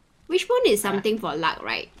 Wishbone is something for luck,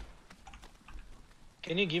 right?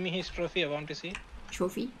 Can you give me his trophy? I want to see.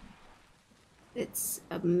 Trophy? It's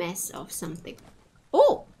a mess of something.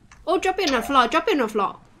 Oh! Oh, drop it on the floor. Drop it on the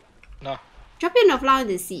floor. No. Drop it on the floor in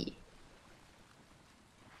the sea.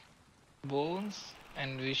 Bones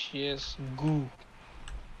and vicious goo.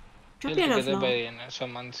 Drop Held it on the together floor. by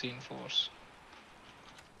some unseen force.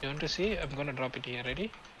 You want to see? I'm gonna drop it here.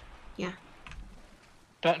 Ready? Yeah.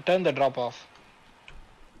 Turn the drop off.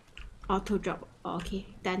 Auto drop. Oh, okay,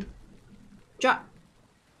 done. Drop.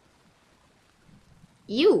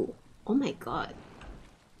 Ew. Oh my god.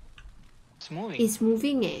 It's moving. It's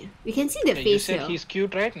moving eh. We can see the You face said here. he's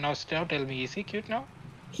cute, right? Now tell me, is he cute now?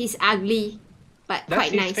 He's ugly. But That's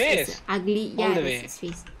quite his nice. face. He's ugly. All Yeah, the that's way. his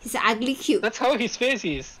face. He's ugly cute. That's how his face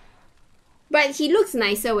is. But he looks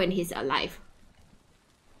nicer when he's alive.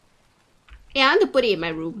 Yeah, I want to put it in my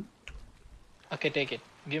room. Okay, take it.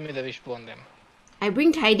 Give me the wishbone then. I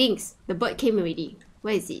bring tidings. The bird came already.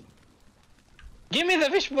 Where is it? Give me the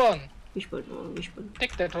wishbone. Wishbone. Oh, wishbone.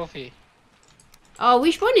 Take the trophy. Oh,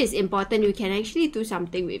 wishbone is important. You can actually do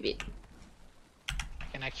something with it. I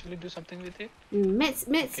can actually do something with it. Matt's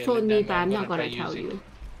Okay, told me, then but I'm not try gonna tell using you.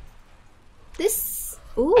 This.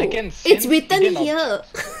 Ooh, I can it's sense written hidden here.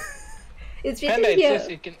 It's written Panda, it here. says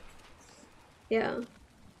it can. Yeah.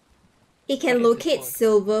 It can What is this locate code?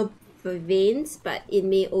 silver veins, but it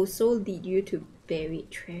may also lead you to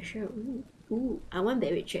buried treasure. Ooh, ooh, I want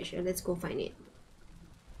buried treasure. Let's go find it.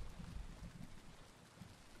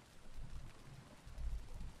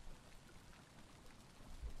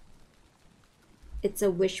 It's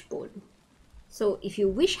a wishbone. So if you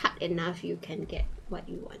wish hard enough, you can get what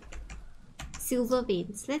you want. Silver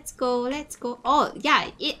veins. Let's go. Let's go. Oh, yeah.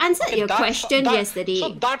 It answered your question yesterday. So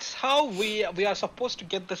that's how we are supposed to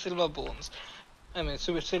get the silver bones. I mean,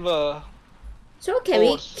 silver. So can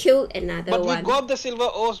ores. we kill another But one? we got the silver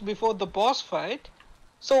ores before the boss fight.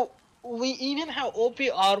 So we even have OP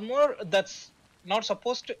armor that's not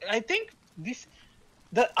supposed to. I think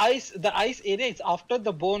the ice area is after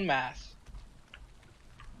the bone mass.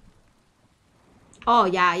 Oh,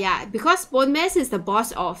 yeah, yeah. Because Bone Mass is the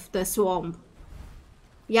boss of the swamp.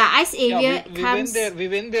 Yeah, ice area we comes... We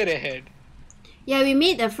went there ahead. Yeah, we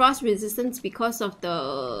made the frost resistance because of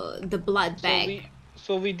the blood bag.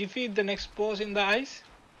 So we defeat the next boss in the ice?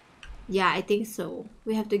 Yeah, I think so.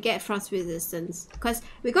 We have to get frost resistance. Because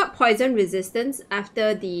we got poison resistance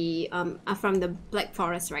after the... from the Black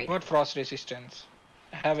Forest, right? What frost resistance?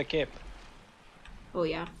 I have a cape. Oh,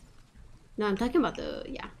 yeah. No, I'm talking about the...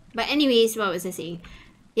 Yeah. But anyways, what was I saying?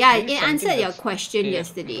 Yeah, Maybe it answered your that's question there.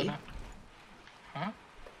 yesterday. Huh?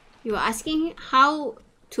 You were asking how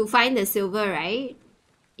to find the silver, right?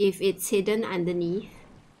 If it's hidden underneath.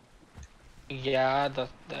 Yeah,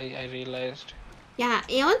 I realized. Yeah,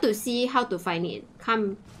 I want to see how to find it.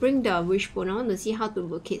 Come, bring the wishbone. I want to see how to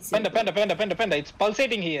locate silver. Panda. It's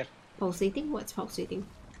pulsating here. Pulsating? What's pulsating?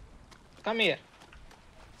 Come here.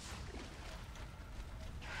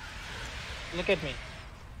 Look at me.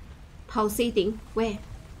 Pulsating? Where?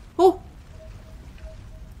 Oh!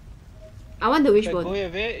 I want the If I go wishbone.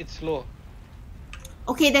 away, it's slow.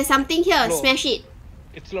 Okay, there's something here. Slow. Smash it.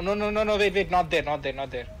 It's slow. No, wait, not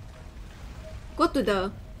there. Go to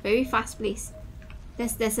the very fast place.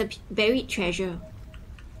 There's a buried treasure.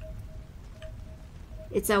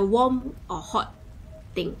 It's a warm or hot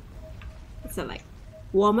thing. It's a like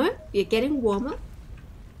warmer. You're getting warmer.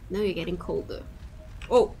 Now you're getting colder.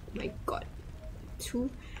 Oh my god. Two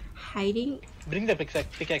hiding. Bring the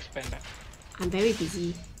pickaxe, Panda. I'm very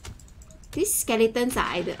busy. These skeletons are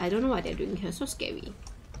I don't know what they're doing here. So scary.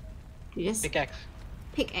 You just Pickaxe.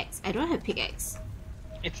 pickaxe. I don't have pickaxe.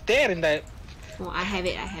 It's there in the Oh, I have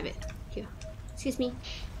it. Here. Excuse me.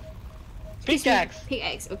 pickaxe.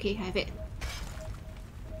 Pickaxe. Okay, I have it.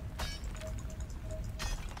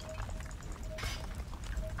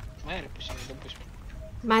 Why are you pushing me? Don't push me.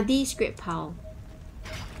 Muddy scrape pile.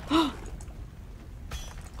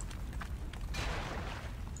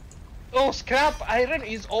 Oh, scrap iron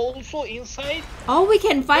is also inside? Oh, we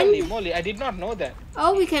can Holy find. moly, I did not know that.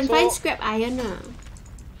 Oh, we can So- find scrap iron.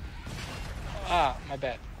 Ah, my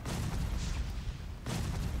bad.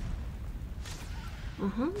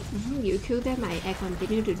 You kill them. I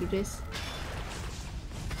continue to do this.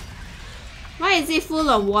 Why is it full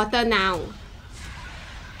of water now?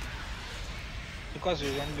 Because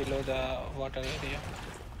we went below the water area.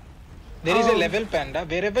 There is a Oh. level, Panda.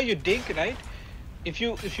 Wherever you dig, right? If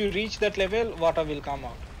you reach that level, water will come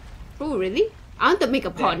out. Oh, really? I want to make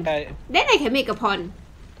a pond. Then I can make a pond.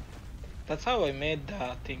 That's how I made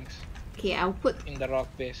the things. Okay, I'll put in the rock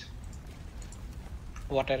base.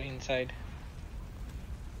 Water inside.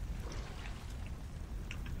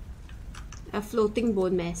 A floating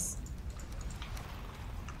bone mass.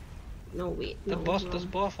 No wait. The boss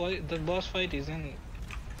fight isn't.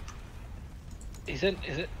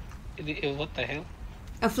 What the hell?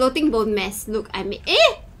 A floating bone mass. Look, I made.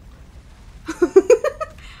 Eh!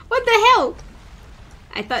 What the hell?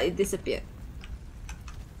 I thought it disappeared.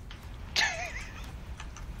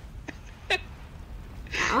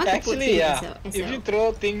 Actually, yeah. If you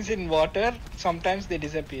throw things in water, sometimes they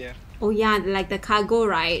disappear. Oh yeah, like the cargo,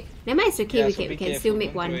 right? Never mind, it's okay. Yeah, we can still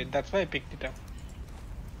make one. That's why I picked it up.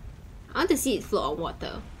 I want to see it float on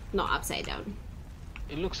water, not upside down.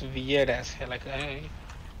 It looks weird as hell. Like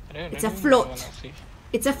it's a float.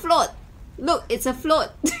 It's a float. Look, it's a float.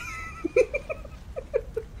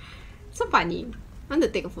 So funny. I want to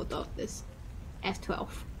take a photo of this. F12.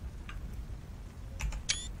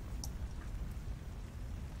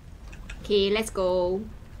 Okay, let's go.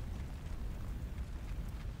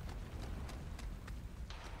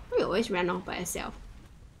 You always run off by yourself.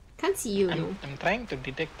 Can't see you, no. I'm trying to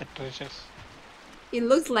detect the treasures. It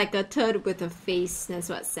looks like a turd with a face. That's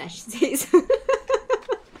what Sash says.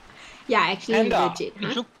 Yeah, actually legit.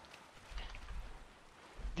 Huh?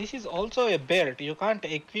 This is also a belt. You can't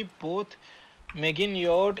equip both Megan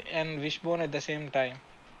Yod and Wishbone at the same time.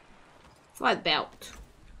 What belt?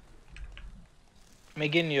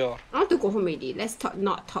 Megan Yod. I want to go home already. Let's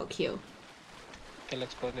not talk here. Okay,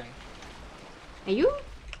 let's go then. Are you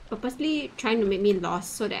purposely trying to make me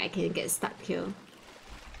lost so that I can get stuck here?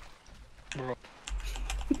 Bro.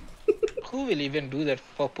 Who will even do that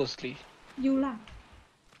purposely? You lah.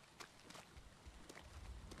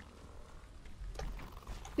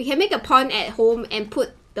 We can make a pond at home and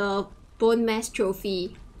put the bone mass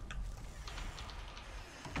trophy.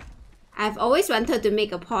 I've always wanted to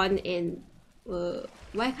make a pond in...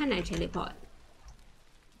 why can't I teleport?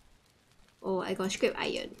 Oh, I got scrap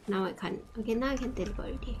iron. Now I can't. Okay, now I can teleport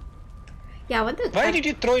already. Yeah, I wanted to... Why did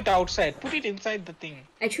you throw it outside? Put it inside the thing.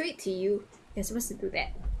 I threw it to you. You're supposed to do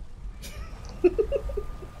that.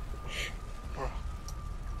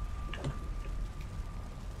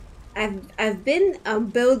 I've been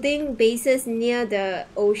building bases near the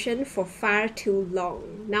ocean for far too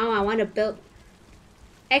long. Now I want to build...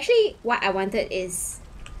 Actually, what I wanted is...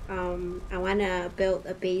 I want to build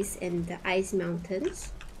a base in the ice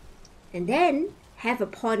mountains. And then have a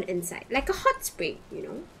pond inside. Like a hot spring, you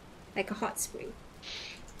know? Like a hot spring.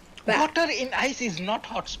 But water in ice is not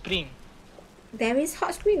hot spring. There is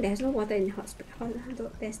hot spring. There's no water in hot spring.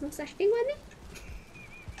 There's no such thing, one.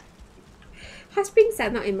 Hot springs are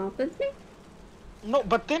not in mountains, eh? No,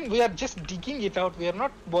 but then we are just digging it out. We are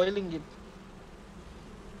not boiling it.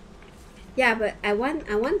 Yeah, but I want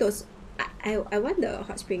those. I want the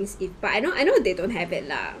hot springs. But I know they don't have it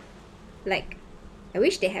lah. Like, I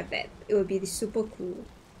wish they have that. It would be super cool.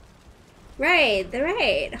 Right,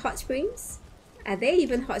 hot springs. Are there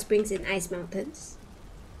even hot springs in ice mountains?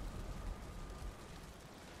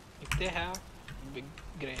 If they have, big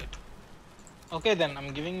great. Okay then,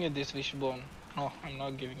 I'm giving you this wishbone. No, I'm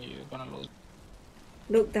not giving you. You're gonna lose.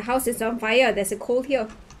 Look, the house is on fire. There's a coal here.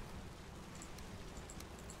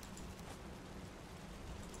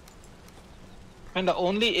 And the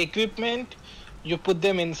only equipment, you put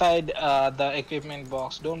them inside the equipment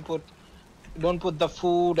box. Don't put the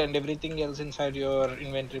food and everything else inside your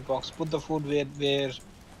inventory box. Put the food where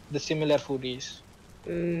the similar food is.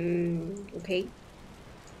 Okay.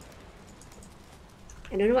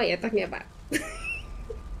 I don't know what you're talking about.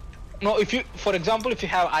 No, for example, if you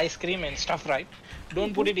have ice cream and stuff, right?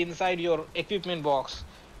 Don't put it inside your equipment box.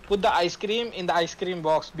 Put the ice cream in the ice cream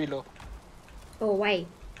box below. Oh, why?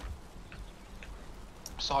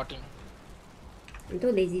 Sorting. I'm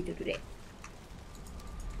too lazy to do that.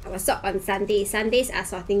 I will sort on Sundays. Sundays are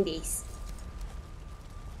sorting days.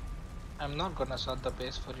 I'm not gonna sort the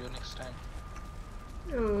base for you next time.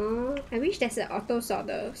 Oh, I wish there's an auto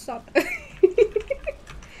sorter.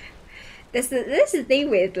 That's the thing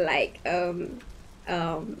with like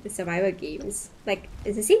survival games. Like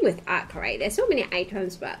it's the same with Ark, right? There's so many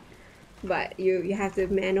items, but you have to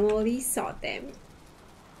manually sort them.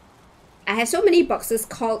 I have so many boxes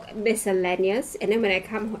called miscellaneous, and then when I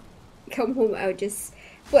come home, I'll just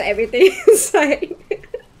put everything inside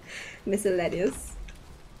miscellaneous,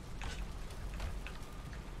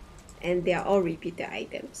 and they are all repeated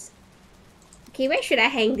items. Okay, where should I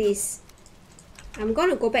hang these? I'm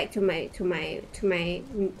gonna go back to my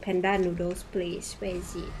Panda noodles place. Where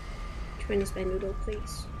is it? Which one is my noodle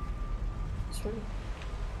place? This one.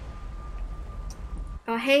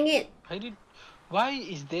 Or hang it. Why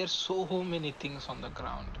is there so many things on the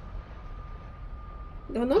ground?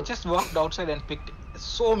 Don't know. I just walked outside and picked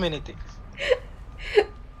so many things.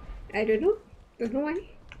 I don't know. Don't know why.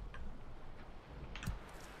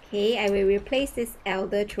 Okay, I will replace this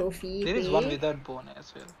elder trophy. There is one without bone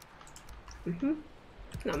as well.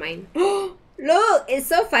 Not mine. Look, it's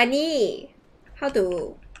so funny. How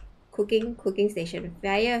to cooking station.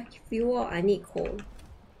 Fire, fuel, I need coal.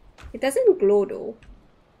 It doesn't glow though.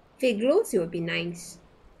 If it glows, it would be nice.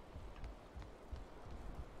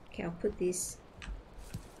 Okay, I'll put this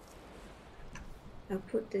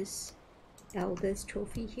elder's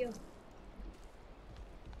trophy here.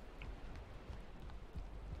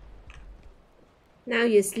 Now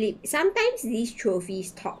you sleep. Sometimes these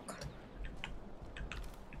trophies talk.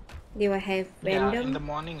 They will have random in the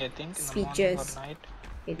morning, I think. speeches. In the morning or night.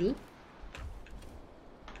 Maybe.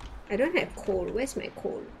 I don't have coal. Where's my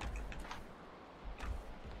coal?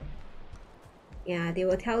 Yeah, they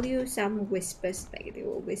will tell you some whispers, like they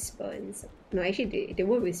will whisper and some. No, actually they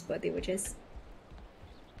won't whisper, they will just.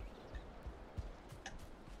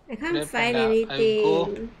 I can't find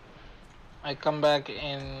anything. I come back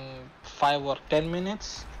in 5 or 10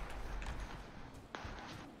 minutes.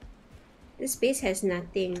 This base has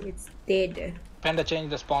nothing, it's dead. Panda changed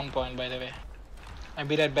the spawn point, by the way. I'll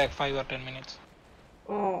be right back, 5 or 10 minutes.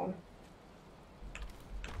 Oh.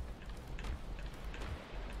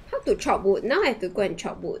 How to chop wood? Now I have to go and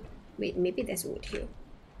chop wood. Wait, maybe there's wood here.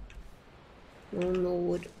 No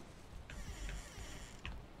wood.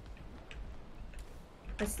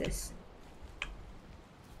 What's this?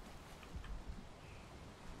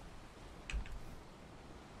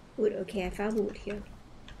 Wood, okay, I found wood here.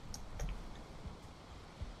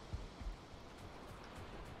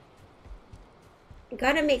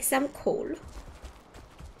 Gotta make some coal.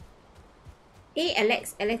 Hey,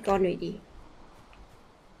 Alex gone already.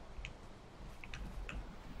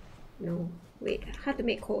 No, wait, how to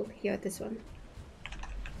make coal? Here, this one.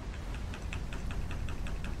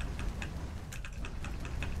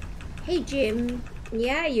 Hey Jim,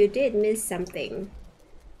 yeah, you did miss something.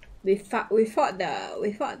 We fought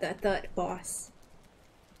the third boss.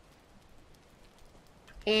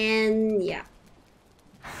 And yeah.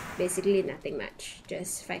 Basically nothing much,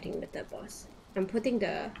 just fighting the third boss. I'm putting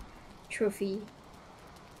the trophy.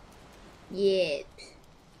 Yep.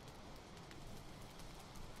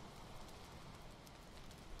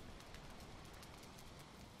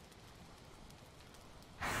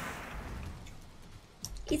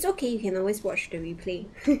 It's okay, you can always watch the replay.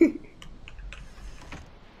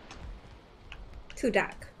 Too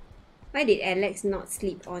dark. Why did Alex not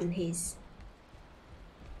sleep on his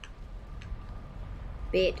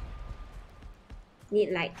bed?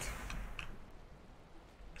 Need light.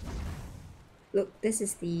 Look, this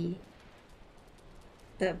is the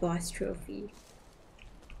third boss trophy.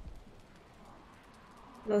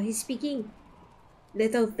 Oh, he's speaking.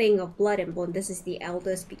 Little thing of blood and bone. This is the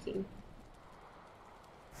elder speaking.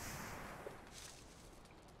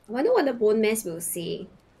 I wonder what the bone mass will say.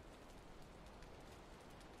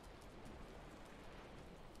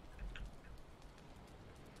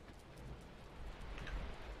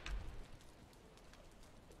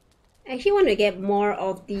 I actually want to get more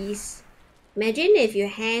of these. Imagine if you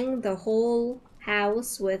hang the whole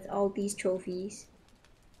house with all these trophies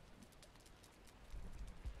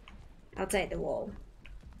outside the wall.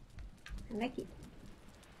 I like it.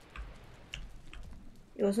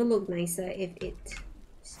 It also look nicer if it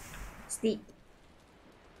sleep.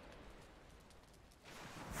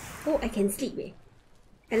 Oh, I can sleep.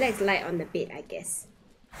 I like light on the bed, I guess.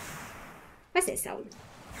 What's that sound?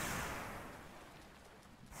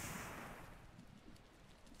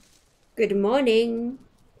 Good morning.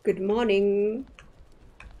 Good morning.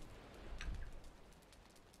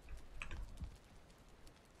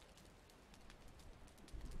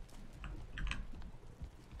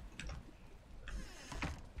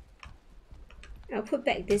 I'll put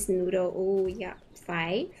back this noodle. Oh, yeah.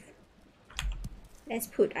 5. Let's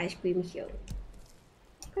put ice cream here.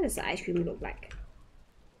 What does the ice cream look like?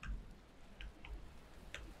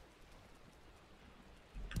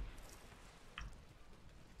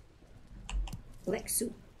 Black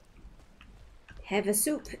soup. Have a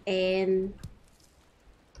soup and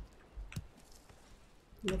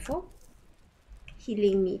number 4.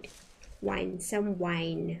 Healing meat. Wine. Some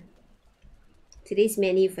wine. Today's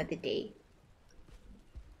menu for the day.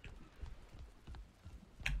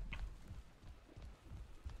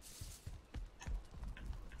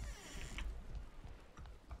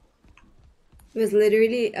 It was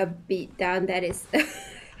literally a beat down. That is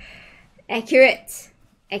accurate.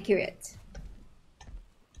 Accurate.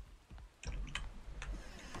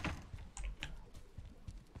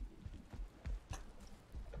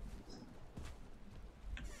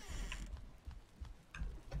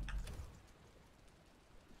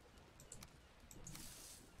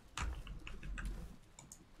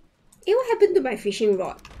 Hey, what happened to my fishing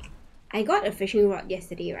rod? I got a fishing rod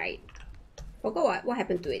yesterday, right? Forgot what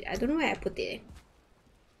happened to it. I don't know where I put it.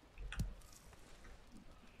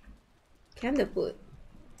 Can I put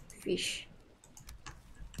fish?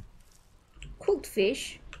 Cooked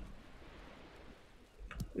fish?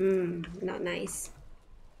 Not nice.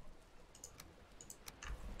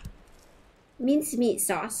 Mincemeat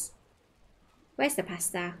sauce. Where's the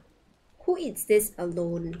pasta? Who eats this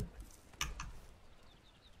alone?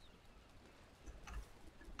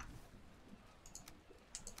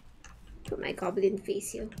 Put my goblin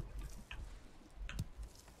face here.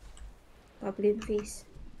 Goblin face.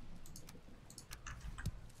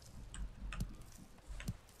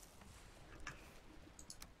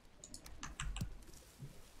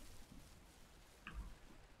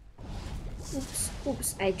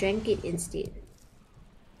 Oops, I drank it instead.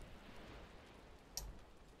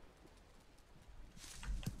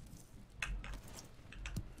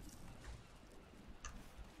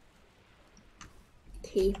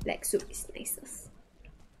 Okay, black soup is nicest.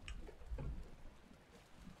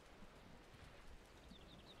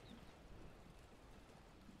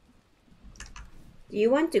 Do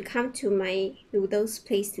you want to come to my noodles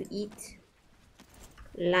place to eat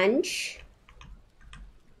lunch?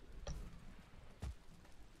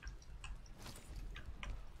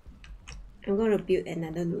 I'm gonna build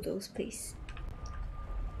another noodles place.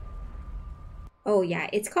 Oh yeah,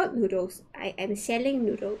 it's called noodles. I am selling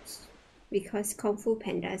noodles because Kung Fu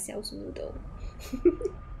Panda sells noodle.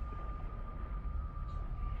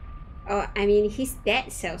 Oh, I mean his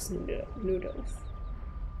dad sells noodles.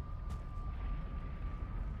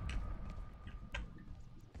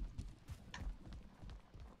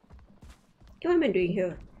 What am I doing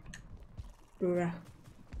here? Bruh.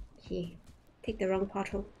 Okay, take the wrong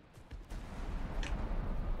portal.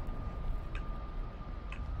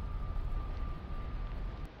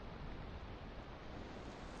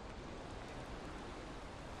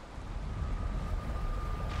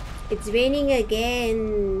 It's raining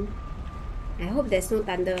again. I hope there's no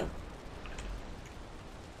thunder.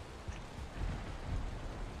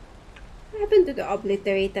 What happened to the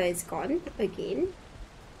obliterator? It's gone again.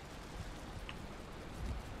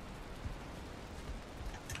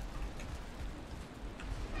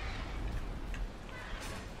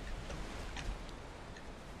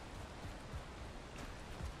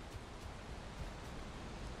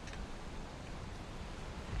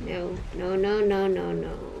 No.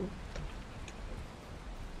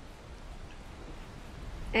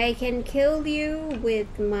 I can kill you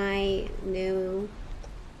with my... No.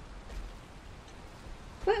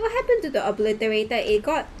 What happened to the obliterator? It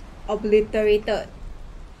got obliterated.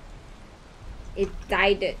 It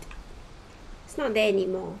died. It's not there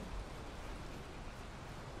anymore.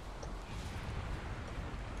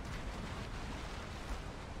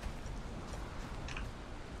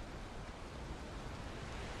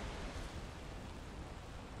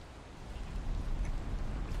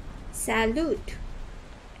 Salute.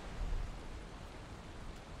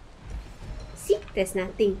 See, there's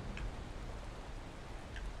nothing.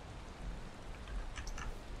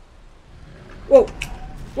 Whoa.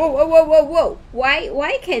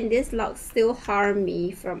 Why can this log still harm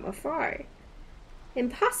me from afar?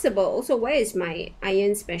 Impossible. Also, where is my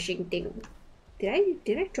iron smashing thing?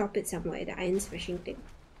 Did I drop it somewhere, the iron smashing thing?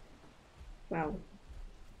 Wow.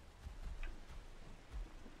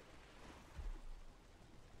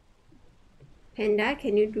 Panda,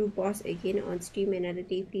 can you do boss again on stream another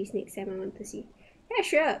day, please? Next time I want to see. Yeah,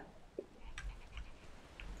 sure.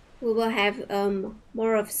 We will have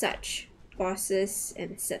more of such bosses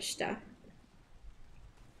and such stuff.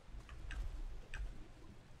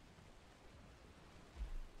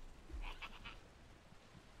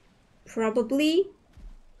 Probably.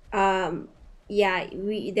 Yeah,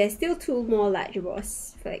 there's still 2 more large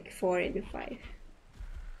boss, like 4 and 5.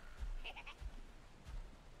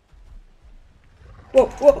 Whoa,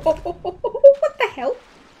 what the hell?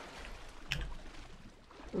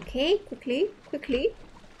 Okay, quickly.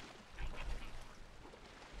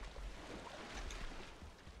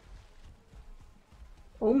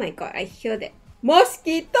 Oh my god, I hear that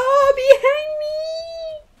mosquito behind me!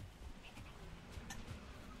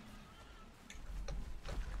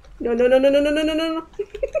 No.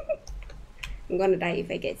 I'm gonna die if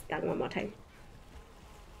I get stung one more time.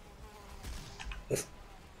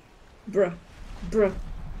 Bruh.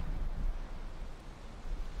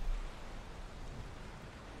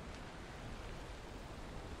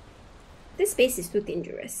 This space is too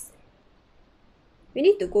dangerous. We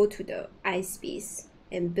need to go to the ice base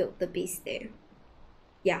and build the base there.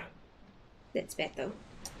 Yeah, that's better.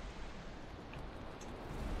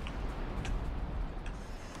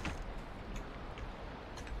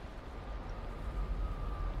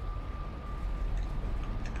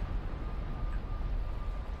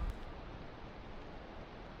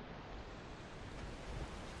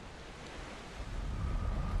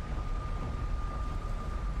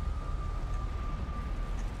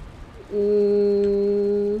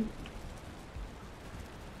 Mm.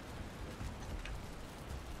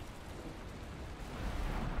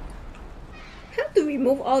 How to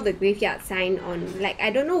remove all the graveyard sign on? Like,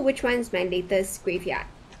 I don't know which one's my latest graveyard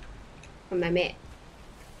on my map.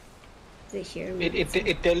 Is it here?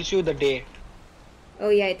 It tells you the day. Oh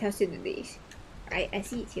yeah, it tells you the days. I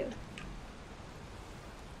see it here.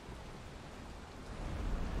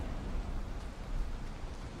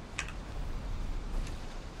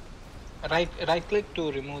 Right click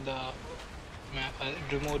to remove the map,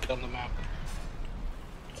 remove it on the map.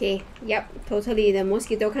 Okay, yep, totally. The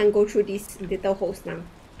mosquito can't go through these little holes now.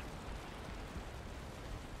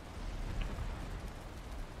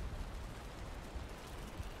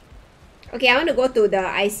 Okay, I want to go to the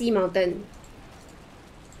icy mountain.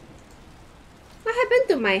 What happened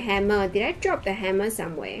to my hammer? Did I drop the hammer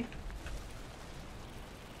somewhere?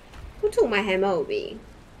 Who took my hammer away?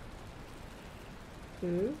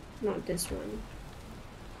 Not this one.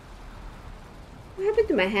 What happened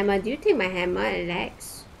to my hammer? Do you take my hammer,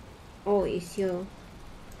 Alex? Oh, it's here.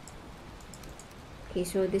 Okay,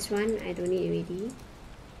 so this one I don't need already.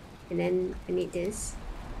 And then I need this.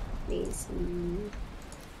 Please.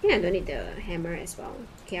 Yeah, I don't need the hammer as well.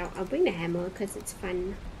 Okay, I'll bring the hammer because it's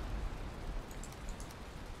fun.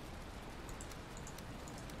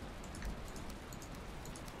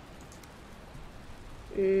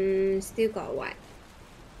 Still got what?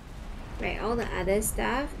 Right, all the other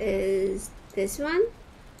stuff is this one,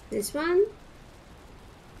 this one.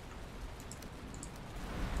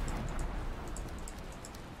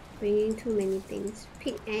 Bringing too many things.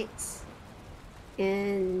 Pickaxe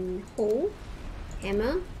and hole,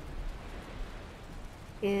 hammer,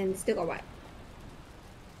 and still got what?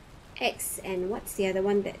 Axe and what's the other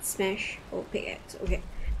one that smash? Oh, pickaxe. Okay,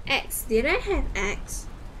 axe. Did I have axe?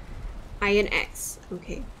 Iron axe.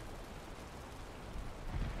 Okay.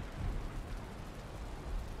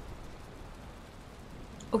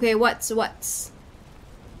 Okay, what's the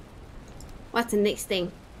next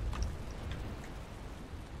thing?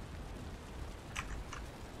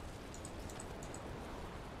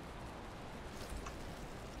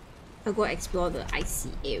 I'll go explore the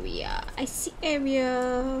icy area. Icy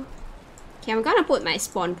area. Okay, I'm gonna put my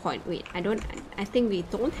spawn point. Wait, I think we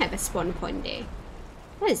don't have a spawn point there.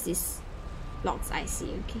 What is this? Logs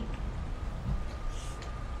icy, okay.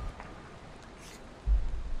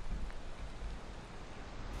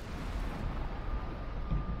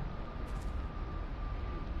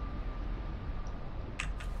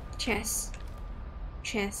 Chest.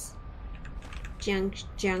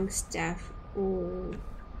 Junk stuff. Oh.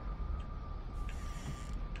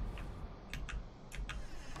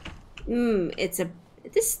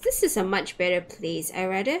 This is a much better place. I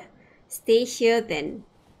rather stay here than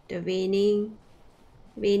the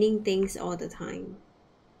raining things all the time.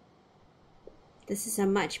 This is a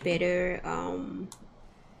much better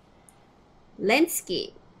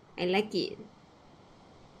landscape. I like it.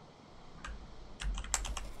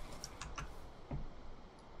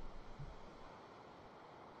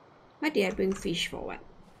 Why did I bring fish for what?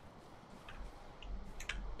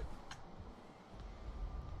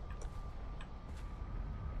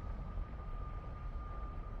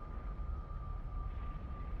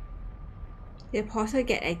 The portal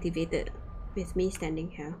get activated with me standing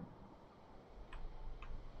here.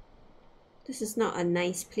 This is not a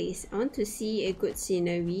nice place. I want to see a good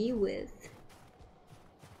scenery with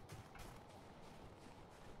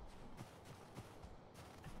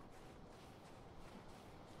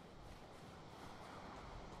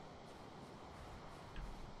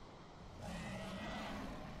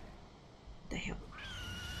the hell.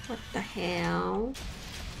 What the hell?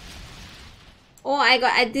 Oh,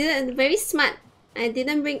 I didn't, very smart. I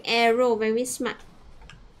didn't bring arrow, very smart.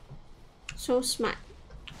 So smart.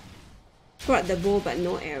 Brought the bow but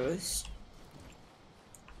no arrows.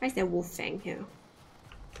 Why is there wolf fang here?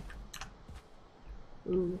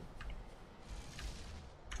 Ooh.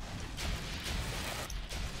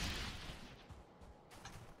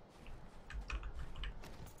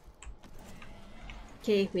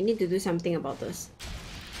 Okay, we need to do something about this.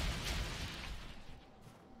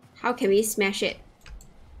 How can we smash it?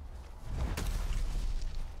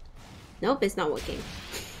 Nope, it's not working.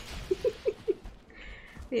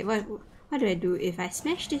 Wait, what do I do? If I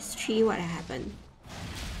smash this tree, what will happen?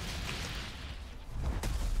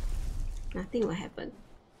 Nothing will happen.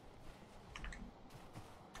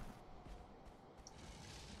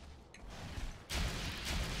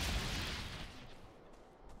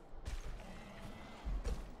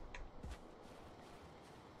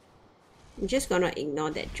 I'm just gonna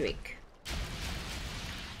ignore that Drake.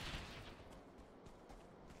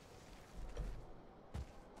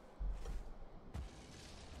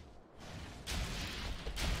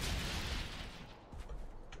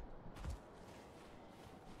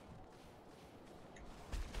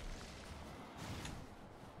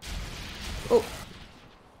 Oh.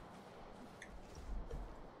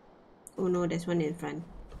 Oh no, there's one in front.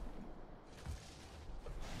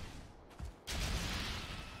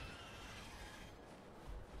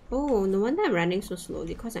 Oh, no wonder I'm running so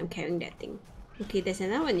slowly because I'm carrying that thing. Okay, there's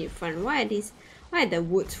another one in front. Why are the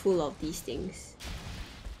woods full of these things?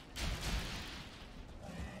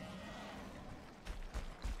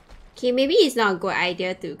 Okay, maybe it's not a good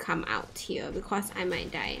idea to come out here because I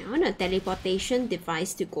might die. I want a teleportation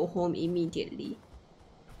device to go home immediately.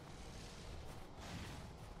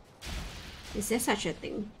 Is there such a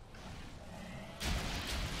thing?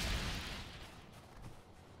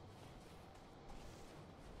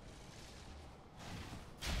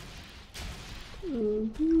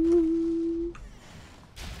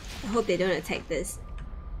 I hope they don't attack this.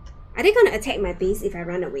 Are they gonna attack my base if I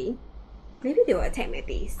run away? Maybe they will attack my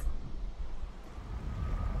base.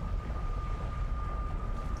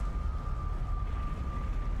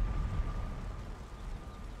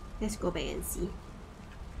 Let's go back and see.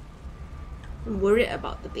 I'm worried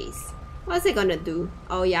about the base. What's it gonna do?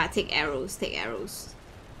 Oh yeah, take arrows, take arrows.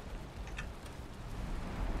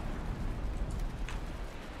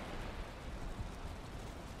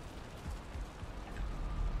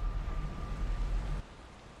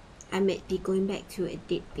 I might be going back to a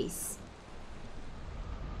dead base.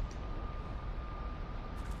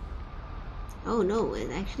 Oh no,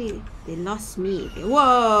 and actually they lost me.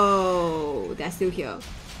 Whoa! They're still here.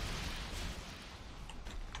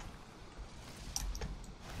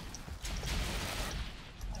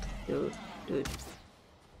 Dude.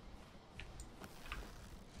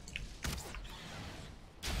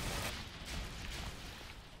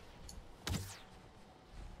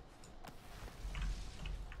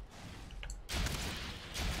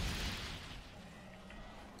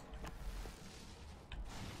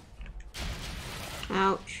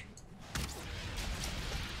 Ouch.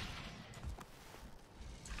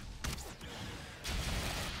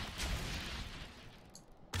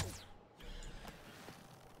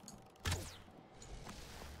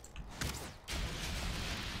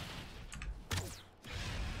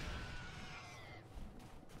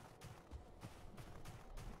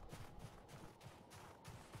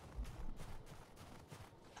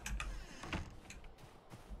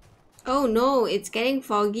 Oh no, it's getting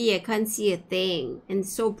foggy. I can't see a thing. And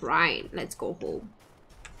it's so bright. Let's go home.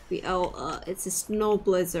 It's a snow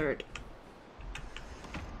blizzard.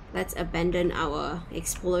 Let's abandon our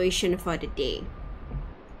exploration for the day.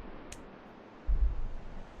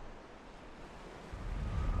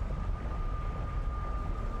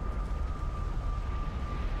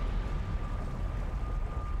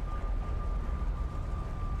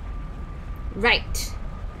 Right.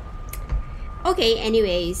 Okay,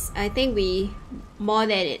 anyways, I think we more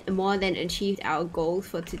than achieved our goal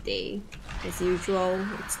for today. As usual,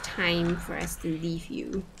 it's time for us to leave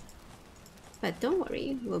you. But don't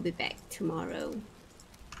worry, we'll be back tomorrow.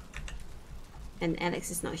 And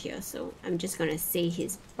Alex is not here, so I'm just gonna say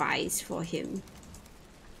his byes for him.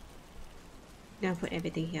 Gonna put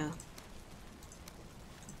everything here.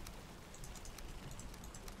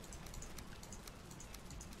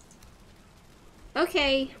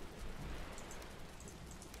 Okay.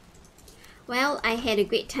 Well, I had a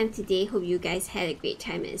great time today. Hope you guys had a great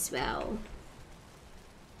time as well.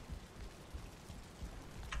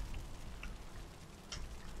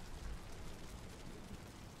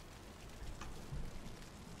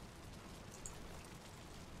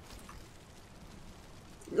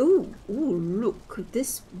 Ooh, look.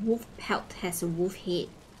 This wolf pelt has a wolf head.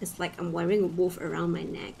 It's like I'm wearing a wolf around my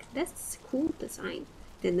neck. That's a cool design.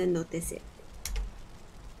 Didn't notice it.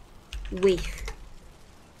 Wave.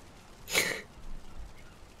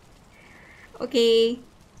 Okay.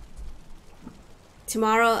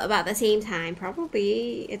 Tomorrow about the same time,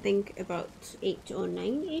 probably I think about 8 or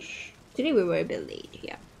 9-ish. Today we were a bit late,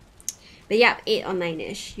 yeah. But yeah, 8 or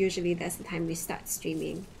 9-ish. Usually that's the time we start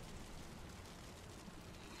streaming.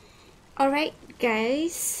 Alright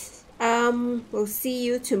guys. We'll see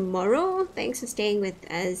you tomorrow. Thanks for staying with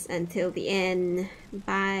us until the end.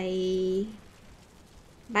 Bye.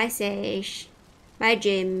 Bye Sesh. Bye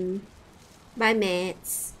Jim. Bye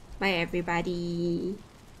Mats. Bye everybody.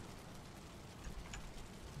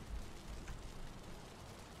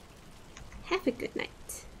 Have a good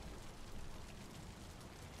night.